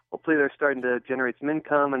 hopefully they're starting to generate some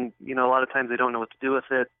income, and, a lot of times they don't know what to do with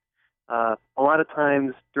it. A lot of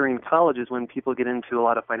times during college is when people get into a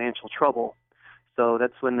lot of financial trouble. So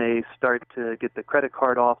that's when they start to get the credit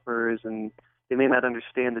card offers, and they may not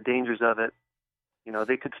understand the dangers of it.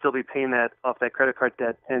 They could still be paying off that credit card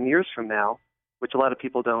debt 10 years from now, which a lot of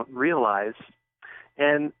people don't realize.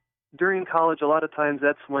 And during college, a lot of times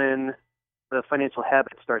that's when the financial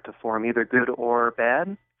habits start to form, either good or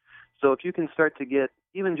bad. So if you can start to get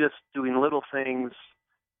even just doing little things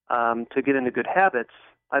to get into good habits,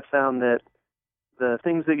 I've found that the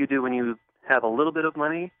things that you do when you have a little bit of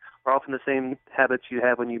money are often the same habits you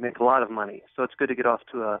have when you make a lot of money. So it's good to get off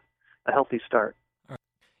to a healthy start.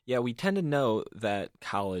 Yeah, we tend to know that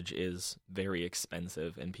college is very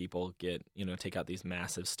expensive, and people take out these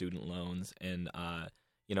massive student loans, and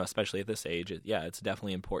especially at this age, it's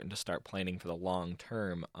definitely important to start planning for the long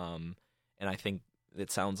term. And I think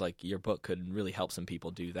it sounds like your book could really help some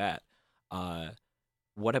people do that.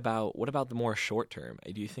 What about the more short term?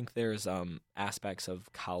 Do you think there's aspects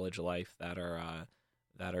of college life that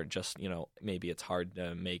are just maybe it's hard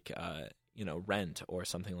to make rent or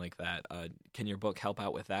something like that? Can your book help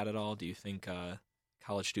out with that at all? Do you think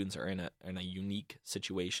college students are in a unique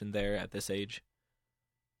situation there at this age?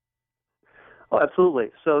 Oh,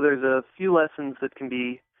 absolutely. So there's a few lessons that can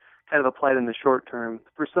be kind of applied in the short term.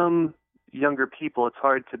 For some younger people, it's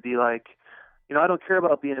hard to be like, I don't care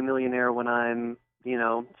about being a millionaire when I'm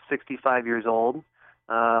 65 years old.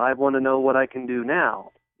 I want to know what I can do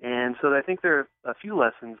now. And so I think there are a few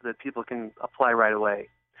lessons that people can apply right away.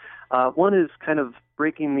 One is kind of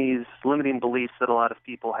breaking these limiting beliefs that a lot of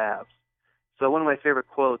people have. So one of my favorite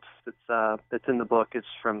quotes that's in the book is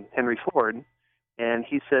from Henry Ford, and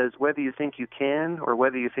he says, "Whether you think you can or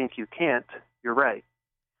whether you think you can't, you're right."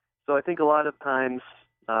 So I think a lot of times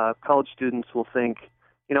college students will think,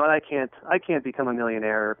 I can't become a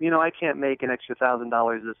millionaire. I can't make an extra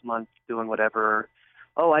 $1,000 this month doing whatever.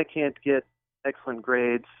 Oh, I can't get excellent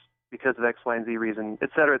grades because of X, Y, and Z reason, et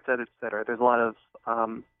cetera, et cetera, et cetera. There's a lot of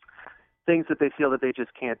things that they feel that they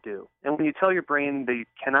just can't do. And when you tell your brain that you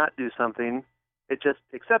cannot do something, it just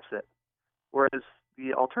accepts it. Whereas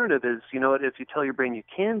the alternative is, if you tell your brain you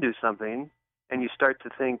can do something and you start to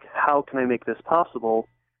think, how can I make this possible,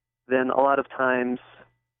 then a lot of times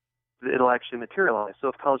it'll actually materialize. So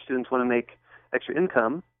if college students want to make extra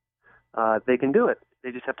income, they can do it.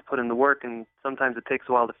 They just have to put in the work, and sometimes it takes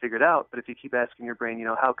a while to figure it out. But if you keep asking your brain,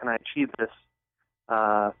 how can I achieve this,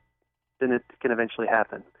 then it can eventually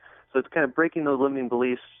happen. So it's kind of breaking those limiting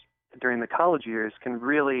beliefs during the college years can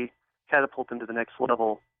really catapult them to the next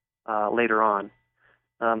level later on.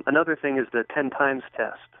 Another thing is the 10 times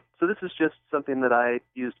test. So this is just something that I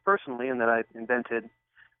used personally and that I invented.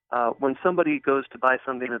 When somebody goes to buy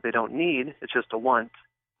something that they don't need, it's just a want,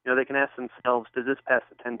 they can ask themselves, does this pass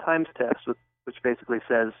the 10 times test, which basically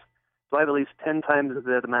says, do I have at least 10 times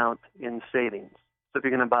that amount in savings? So if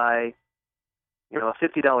you're going to buy, a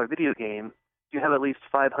 $50 video game, do you have at least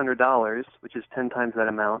 $500, which is 10 times that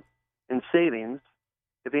amount, in savings?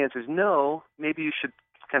 If the answer is no, maybe you should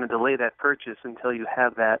kind of delay that purchase until you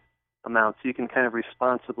have that amount so you can kind of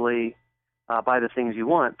responsibly buy the things you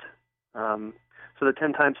want. So the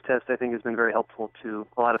 10 times test, I think, has been very helpful to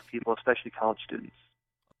a lot of people, especially college students.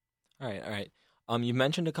 All right. You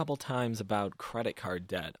mentioned a couple times about credit card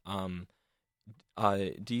debt.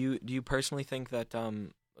 Do you personally think that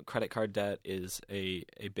credit card debt is a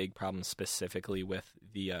big problem specifically with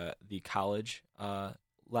the college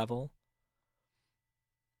level?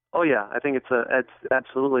 Oh yeah, I think it's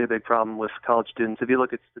absolutely a big problem with college students. If you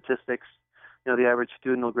look at statistics, the average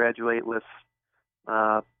student will graduate with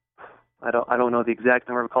I don't know the exact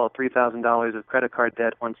number, but call it $3,000 of credit card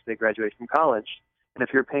debt once they graduate from college. And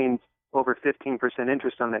if you're paying over 15%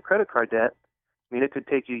 interest on that credit card debt, it could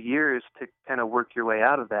take you years to kind of work your way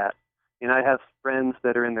out of that. I have friends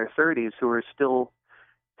that are in their 30s who are still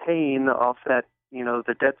paying off that,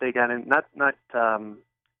 the debt they got in, not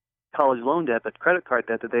college loan debt, but credit card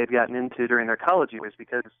debt that they had gotten into during their college years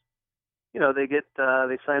because,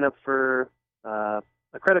 they sign up for a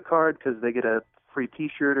credit card because they get a free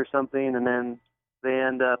T-shirt or something, and then they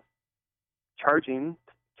end up charging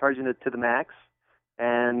it to the max.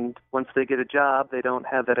 And once they get a job, they don't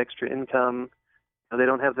have that extra income. They're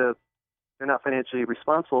not financially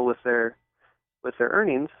responsible with their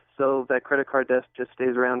earnings, so that credit card debt just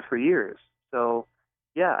stays around for years. So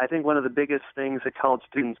yeah, I think one of the biggest things that college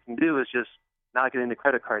students can do is just not get into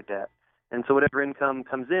credit card debt. And so whatever income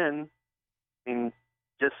comes in, I mean,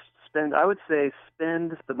 just spend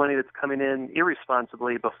the money that's coming in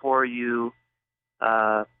irresponsibly before you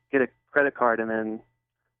get a credit card, and then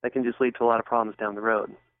that can just lead to a lot of problems down the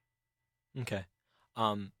road. Okay.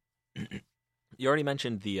 You already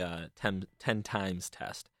mentioned the 10 times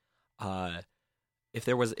test. If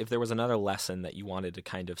there was another lesson that you wanted to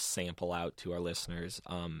kind of sample out to our listeners,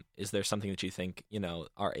 is there something that you think,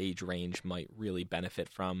 our age range might really benefit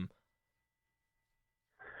from?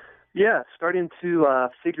 Yeah, starting to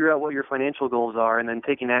figure out what your financial goals are and then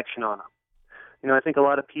taking action on them. I think a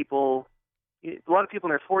lot of people in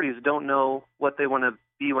their 40s don't know what they want to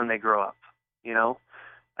be when they grow up.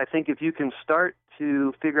 I think if you can start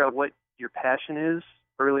to figure out what your passion is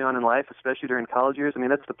early on in life, especially during college years,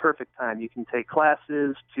 that's the perfect time. You can take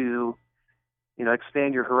classes to,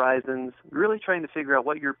 expand your horizons, really trying to figure out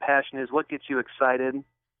what your passion is, what gets you excited.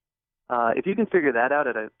 If you can figure that out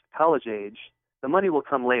at a college age, the money will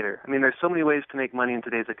come later. There's so many ways to make money in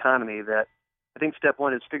today's economy that I think step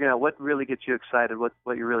one is figuring out what really gets you excited, what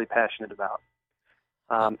you're really passionate about.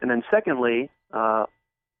 And then secondly,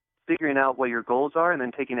 figuring out what your goals are and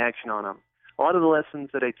then taking action on them. A lot of the lessons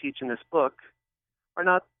that I teach in this book are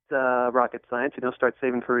not rocket science. Start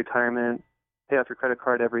saving for retirement, pay off your credit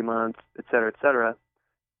card every month, et cetera, et cetera.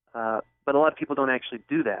 But a lot of people don't actually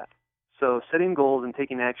do that. So setting goals and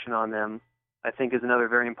taking action on them, I think, is another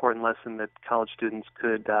very important lesson that college students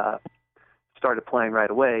could start applying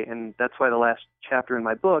right away. And that's why the last chapter in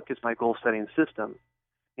my book is my goal-setting system.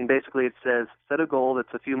 And basically it says, set a goal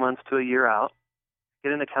that's a few months to a year out,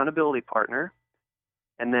 get an accountability partner,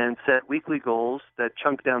 and then set weekly goals that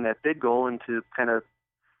chunk down that big goal into kind of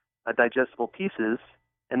digestible pieces.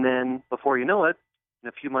 And then before you know it, in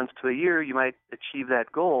a few months to a year, you might achieve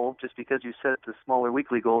that goal just because you set the smaller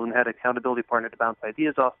weekly goals and had an accountability partner to bounce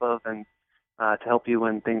ideas off of and to help you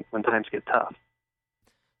when times get tough.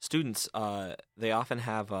 Students, they often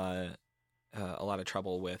have a lot of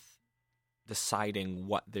trouble with deciding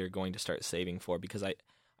what they're going to start saving for, because I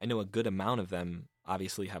know a good amount of them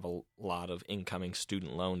obviously have a lot of incoming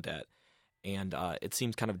student loan debt, and it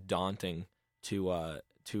seems kind of daunting to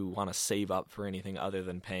want to save up for anything other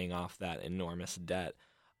than paying off that enormous debt.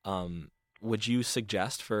 Would you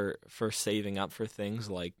suggest for saving up for things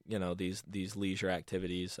like these leisure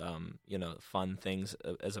activities, fun things,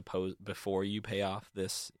 as opposed before you pay off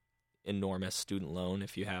this enormous student loan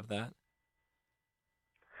if you have that?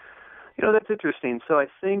 That's interesting. So I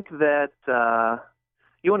think that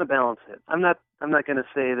you want to balance it. I'm not going to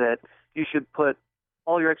say that you should put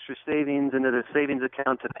all your extra savings into the savings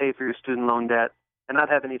account to pay for your student loan debt and not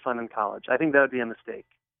have any fun in college. I think that would be a mistake.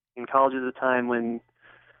 In college is a time when,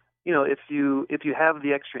 if you have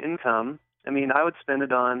the extra income, I would spend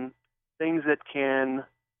it on things that can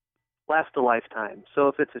last a lifetime. So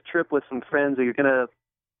if it's a trip with some friends that you're going to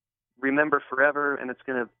remember forever and it's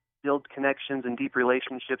going to build connections and deep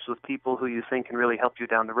relationships with people who you think can really help you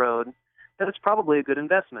down the road, then it's probably a good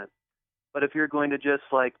investment. But if you're going to just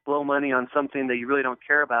blow money on something that you really don't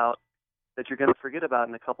care about, that you're going to forget about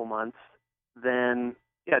in a couple months, then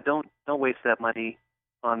don't waste that money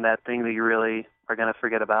on that thing that you really are going to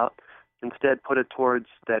forget about. Instead, put it towards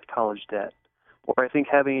that college debt. Or I think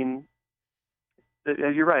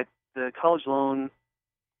you're right, the college loan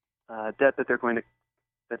debt that they're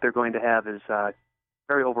going to have is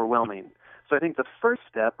very overwhelming. So I think the first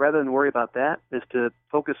step, rather than worry about that, is to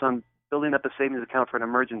focus on building up a savings account for an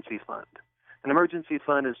emergency fund. An emergency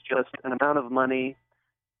fund is just an amount of money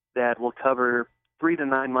that will cover 3 to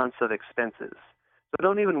 9 months of expenses. So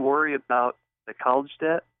don't even worry about the college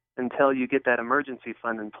debt until you get that emergency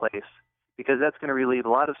fund in place, because that's going to relieve a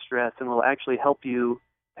lot of stress and will actually help you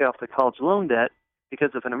pay off the college loan debt, because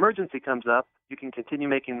if an emergency comes up, you can continue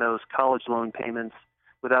making those college loan payments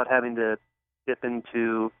without having to dip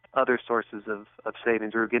into other sources of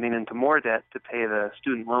savings or getting into more debt to pay the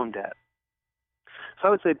student loan debt. So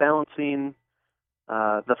I would say balancing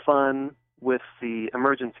the fun with the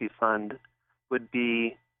emergency fund would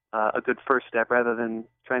be a good first step, rather than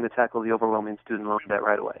trying to tackle the overwhelming student loan debt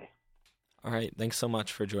right away. All right. Thanks so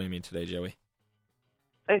much for joining me today, Joey.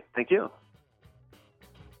 Hey, thank you.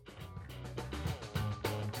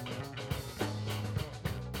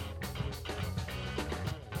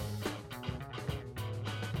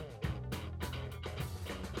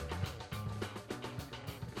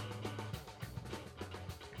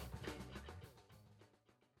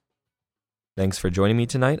 Thanks for joining me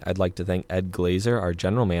tonight. I'd like to thank Ed Glazer, our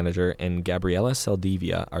general manager, and Gabriella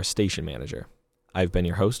Saldivia, our station manager. I've been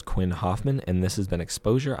your host, Quinn Hoffman, and this has been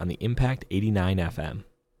Exposure on the Impact 89 FM.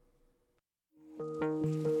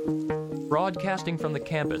 Broadcasting from the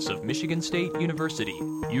campus of Michigan State University,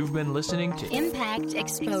 you've been listening to Impact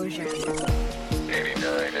Exposure.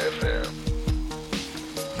 89 FM.